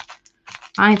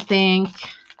 I think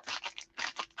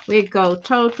we go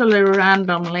totally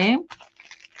randomly.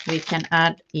 We can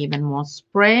add even more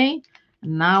spray.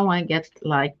 And now I get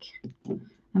like,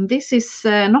 and this is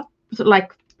not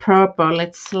like purple.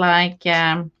 It's like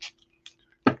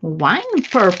wine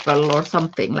purple or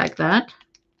something like that.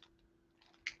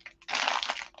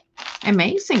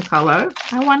 Amazing color.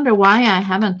 I wonder why I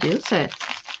haven't used it.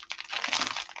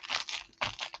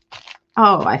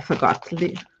 Oh, I forgot.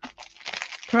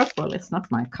 Purple is not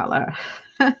my color.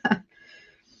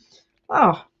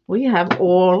 Oh, we have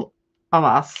all of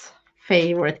us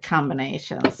favorite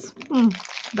combinations.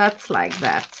 That's like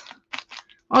that.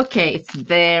 Okay, it's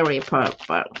very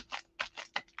purple.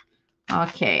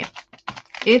 Okay,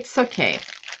 it's okay.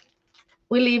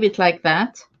 We leave it like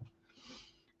that.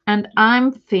 And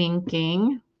I'm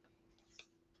thinking,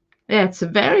 yeah, it's a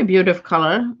very beautiful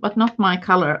color, but not my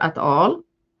color at all.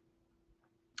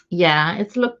 Yeah,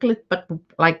 it's look but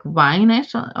like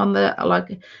wineish on the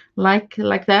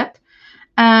like that.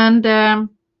 And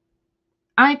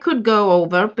I could go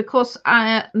over because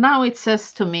now it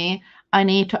says to me I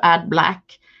need to add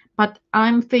black, but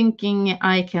I'm thinking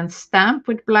I can stamp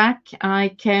with black.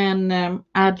 I can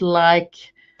add like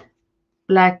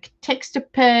black texture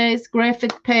paste,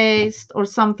 graphic paste, or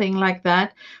something like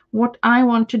that. What I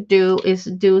want to do is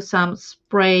do some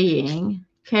spraying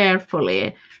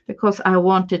carefully because I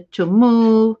want it to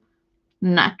move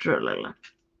naturally.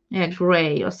 Yeah,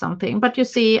 gray or something. But you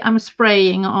see, I'm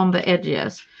spraying on the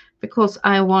edges because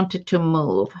I want it to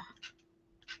move.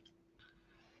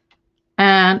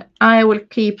 And I will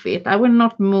keep it. I will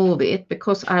not move it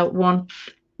because I want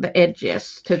the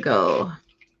edges to go.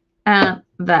 And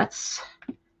that's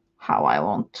how I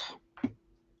want.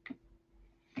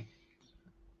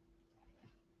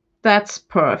 That's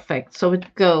perfect. So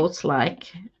it goes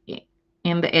like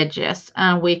in the edges.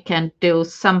 And we can do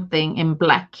something in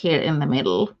black here in the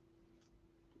middle.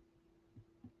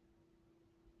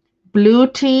 Blue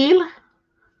teal.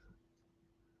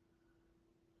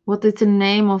 What is the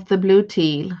name of the blue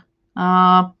teal?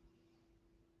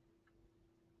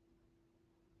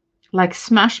 Like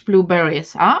smashed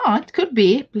blueberries. It could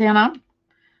be, Lena.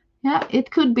 Yeah, it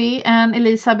could be. And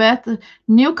Elizabeth,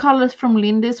 new colors from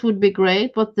Lindy's would be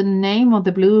great. What's the name of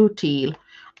the blue teal?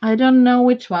 I don't know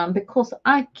which one because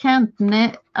I can't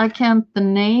the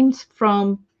names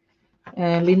from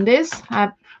Lindy's.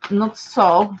 I not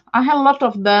so. I have a lot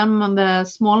of them on the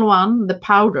small one, the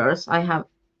powders. I have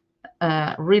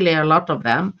really a lot of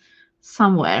them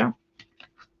somewhere.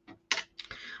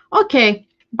 Okay,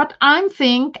 but I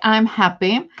think I'm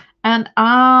happy, and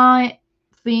I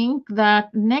think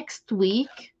that next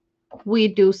week we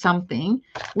do something.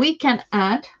 We can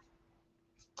add,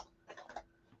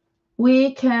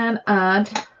 and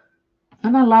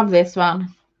I love this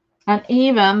one. And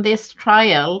even this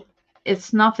trial,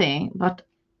 it's nothing, but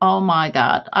oh my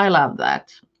God, I love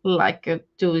that. Like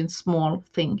doing small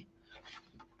thing.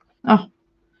 Oh,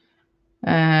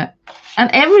 and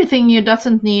everything you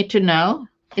doesn't need to know.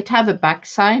 It have a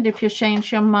backside if you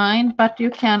change your mind, but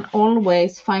you can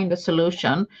always find a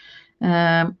solution.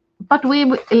 But we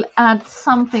will add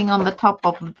something on the top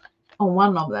of on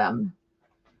one of them.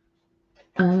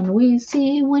 And we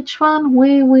see which one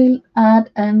we will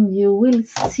add, and you will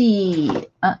see.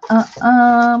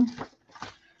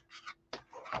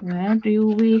 Where do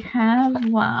we have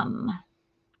one?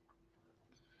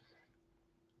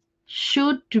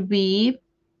 Should we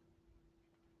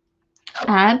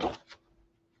add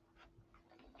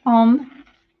on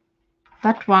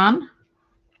that one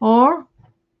or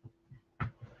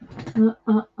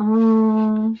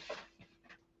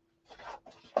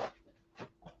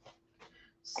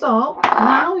So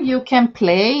now you can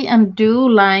play and do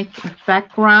like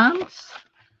backgrounds.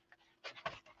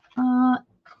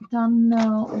 Don't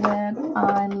know where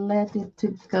I let it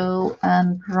to go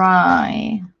and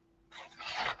dry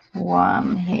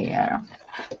one here.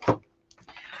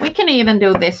 We can even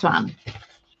do this one.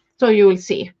 So you will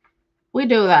see. We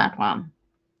do that one.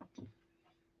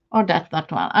 Or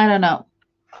that one. I don't know.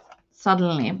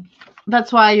 Suddenly.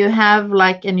 That's why you have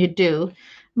like, and you do.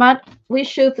 But we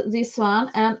shoot this one,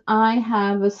 and I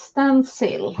have a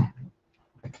stencil.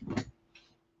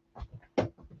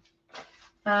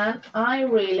 And I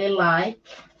really like,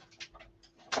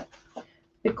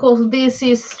 because this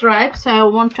is striped, so I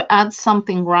want to add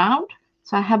something round.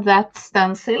 So I have that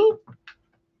stencil.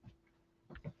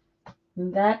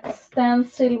 That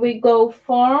stencil we go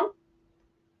for.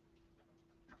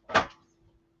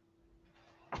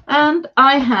 And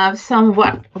I have some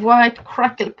white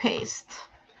crackle paste.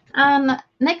 And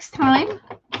next time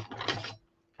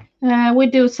we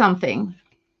do something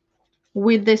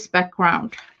with this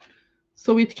background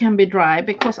so it can be dry,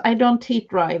 because I don't heat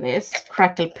dry this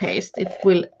crackle paste. It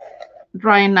will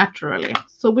dry naturally.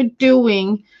 So we're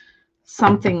doing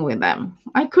something with them.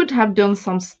 I could have done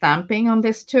some stamping on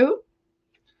this too.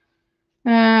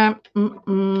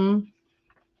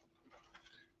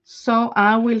 So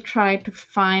I will try to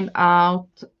find out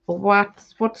what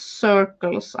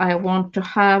circles I want to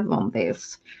have on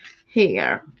this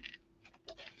here.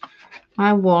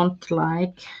 I want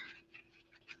like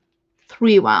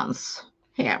 3 ones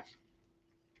here.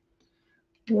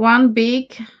 One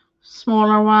big,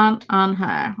 smaller one on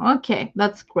here. Okay,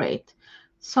 that's great.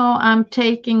 So I'm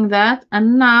taking that,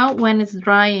 and now when it's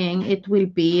drying, it will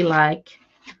be like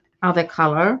other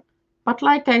color. But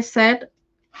like I said,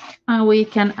 we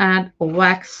can add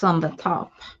wax on the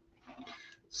top.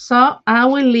 So I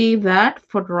will leave that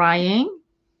for drying.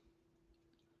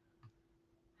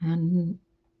 And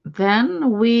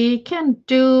then we can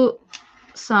do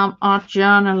some art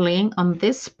journaling on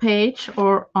this page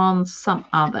or on some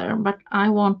other. But I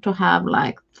want to have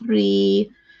like 3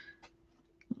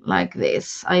 like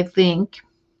this, I think.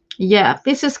 Yeah,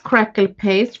 this is crackle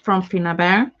paste from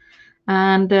Finnabair.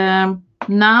 And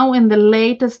now in the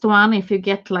latest one, if you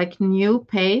get like new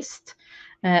paste,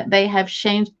 they have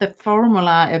changed the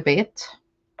formula a bit.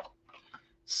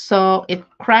 So it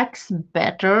cracks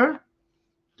better.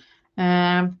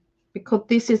 Because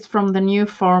this is from the new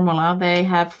formula. They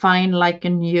have found like a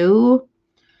new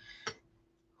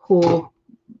who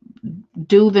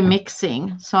do the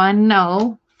mixing. So I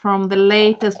know from the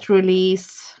latest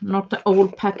release, not the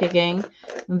old packaging,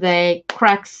 they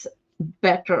cracks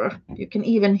better. You can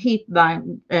even heat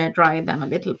them, dry them a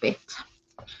little bit.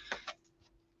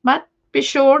 But be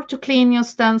sure to clean your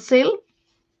stencil.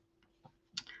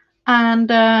 And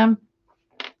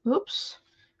oops,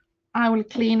 I will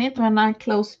clean it when I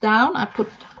close down. I put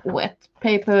wet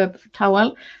paper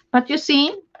towel. But you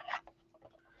see,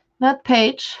 that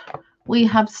page we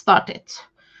have started.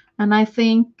 And I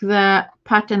think the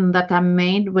pattern that I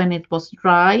made when it was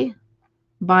dry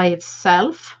by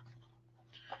itself.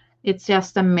 It's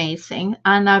just amazing.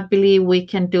 And I believe we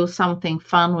can do something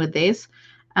fun with this.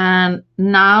 And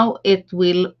now it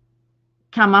will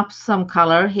come up some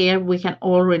color here. We can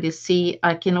already see,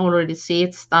 I can already see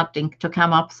it starting to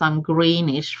come up some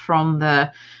greenish from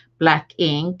the black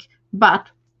ink. But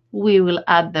we will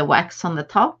add the wax on the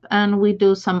top, and we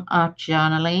do some art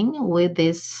journaling with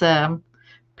this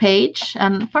page,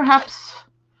 and perhaps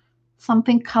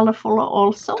something colorful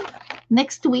also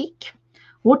next week.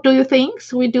 What do you think?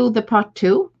 So we do the part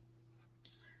 2.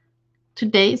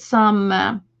 Today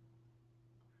some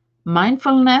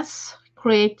mindfulness,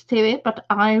 creativity, but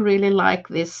I really like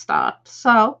this start.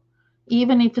 So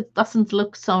even if it doesn't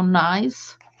look so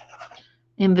nice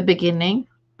in the beginning,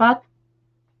 but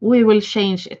we will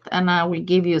change it, and I will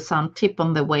give you some tip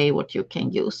on the way what you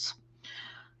can use.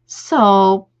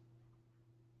 So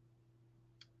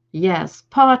yes,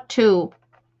 part 2.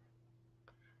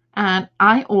 And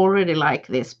I already like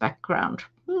this background.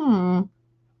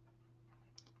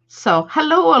 So,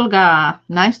 hello, Olga.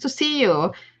 Nice to see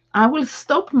you. I will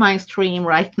stop my stream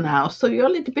right now. So you're a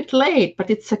little bit late, but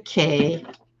it's okay.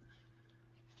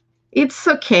 It's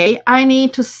okay. I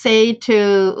need to say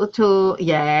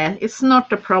yeah, it's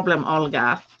not a problem,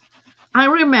 Olga. I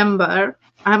remember,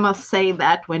 I must say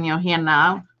that when you're here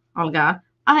now, Olga,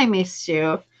 I miss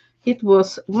you. It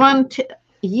was 1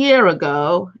 year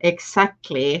ago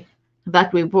exactly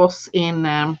that we was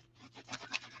in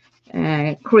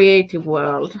creative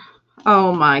world.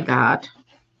 Oh my God.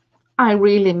 I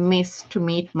really miss to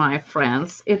meet my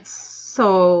friends. It's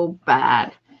so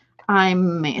bad. I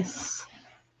miss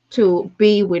to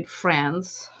be with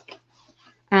friends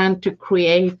and to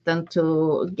create and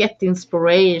to get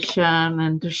inspiration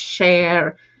and to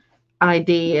share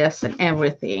ideas and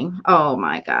everything. Oh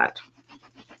my God.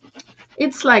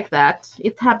 It's like that.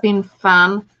 It have been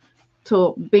fun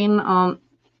to been on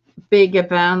big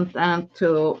event and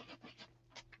to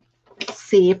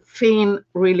see Finn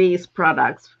release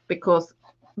products, because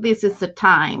this is the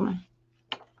time.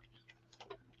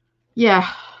 Yeah.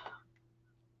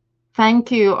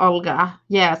 Thank you, Olga.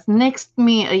 Yes, next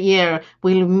year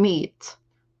we'll meet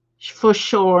for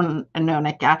sure,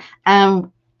 Nonika,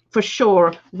 and for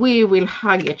sure we will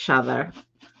hug each other.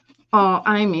 Oh,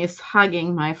 I miss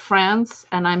hugging my friends,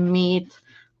 and I meet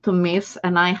to miss,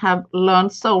 and I have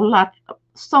learned so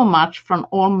much from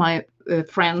all my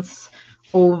friends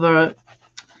over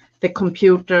the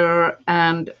computer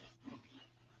and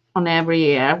on every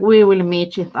year. We will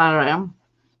meet each other.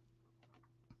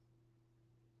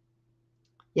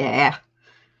 Yeah.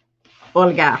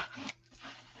 Olga,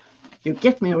 you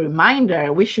get me a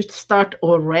reminder. We should start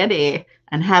already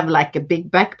and have like a big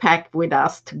backpack with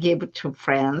us to give to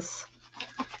friends.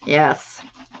 Yes.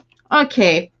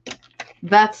 Okay.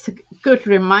 That's a good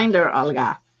reminder,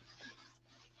 Olga.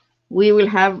 We will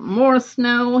have more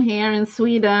snow here in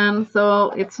Sweden,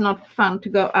 so it's not fun to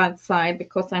go outside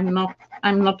because I'm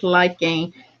not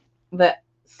liking the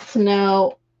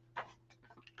snow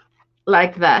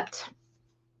like that.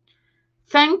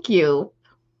 Thank you.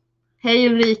 Hey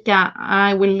Ulrika,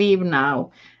 I will leave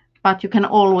now, but you can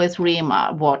always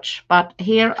watch. But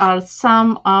here are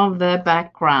some of the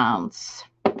backgrounds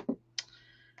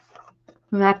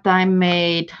that I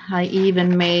made. I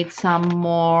even made some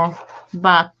more,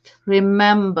 but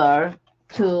remember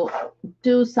to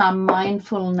do some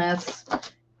mindfulness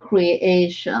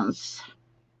creations.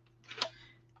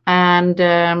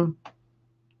 And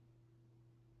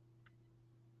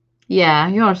yeah,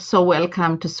 you're so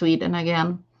welcome to Sweden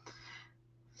again.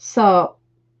 So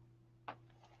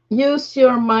use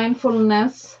your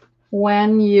mindfulness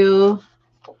when you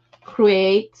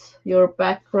create your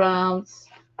backgrounds.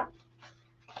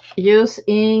 Use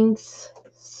inks,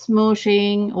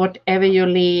 smooshing, whatever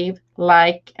you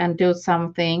like, and do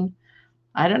something.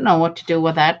 I don't know what to do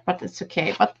with that, but it's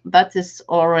okay. But that is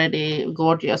already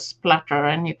gorgeous splatter,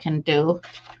 and you can do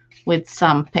with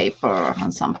some paper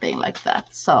and something like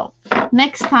that. So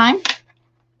next time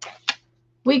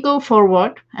we go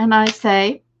forward, and I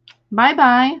say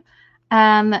bye-bye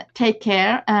and take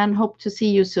care, and hope to see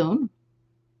you soon.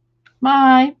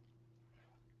 Bye.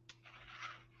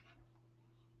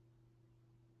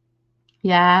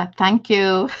 Yeah, thank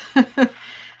you.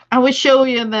 I will show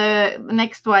you the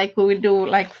next week. We will do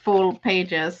like full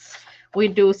pages. We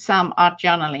do some art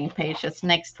journaling pages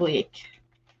next week.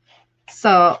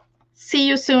 So see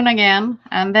you soon again.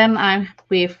 And then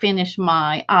we finish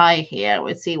my eye here.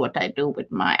 We'll see what I do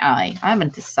with my eye. I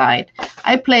haven't decided.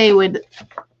 I play with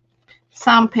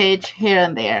some page here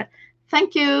and there.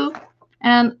 Thank you.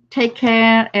 And take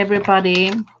care,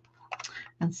 everybody.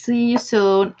 And see you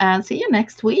soon. And see you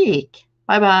next week.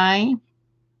 Bye-bye.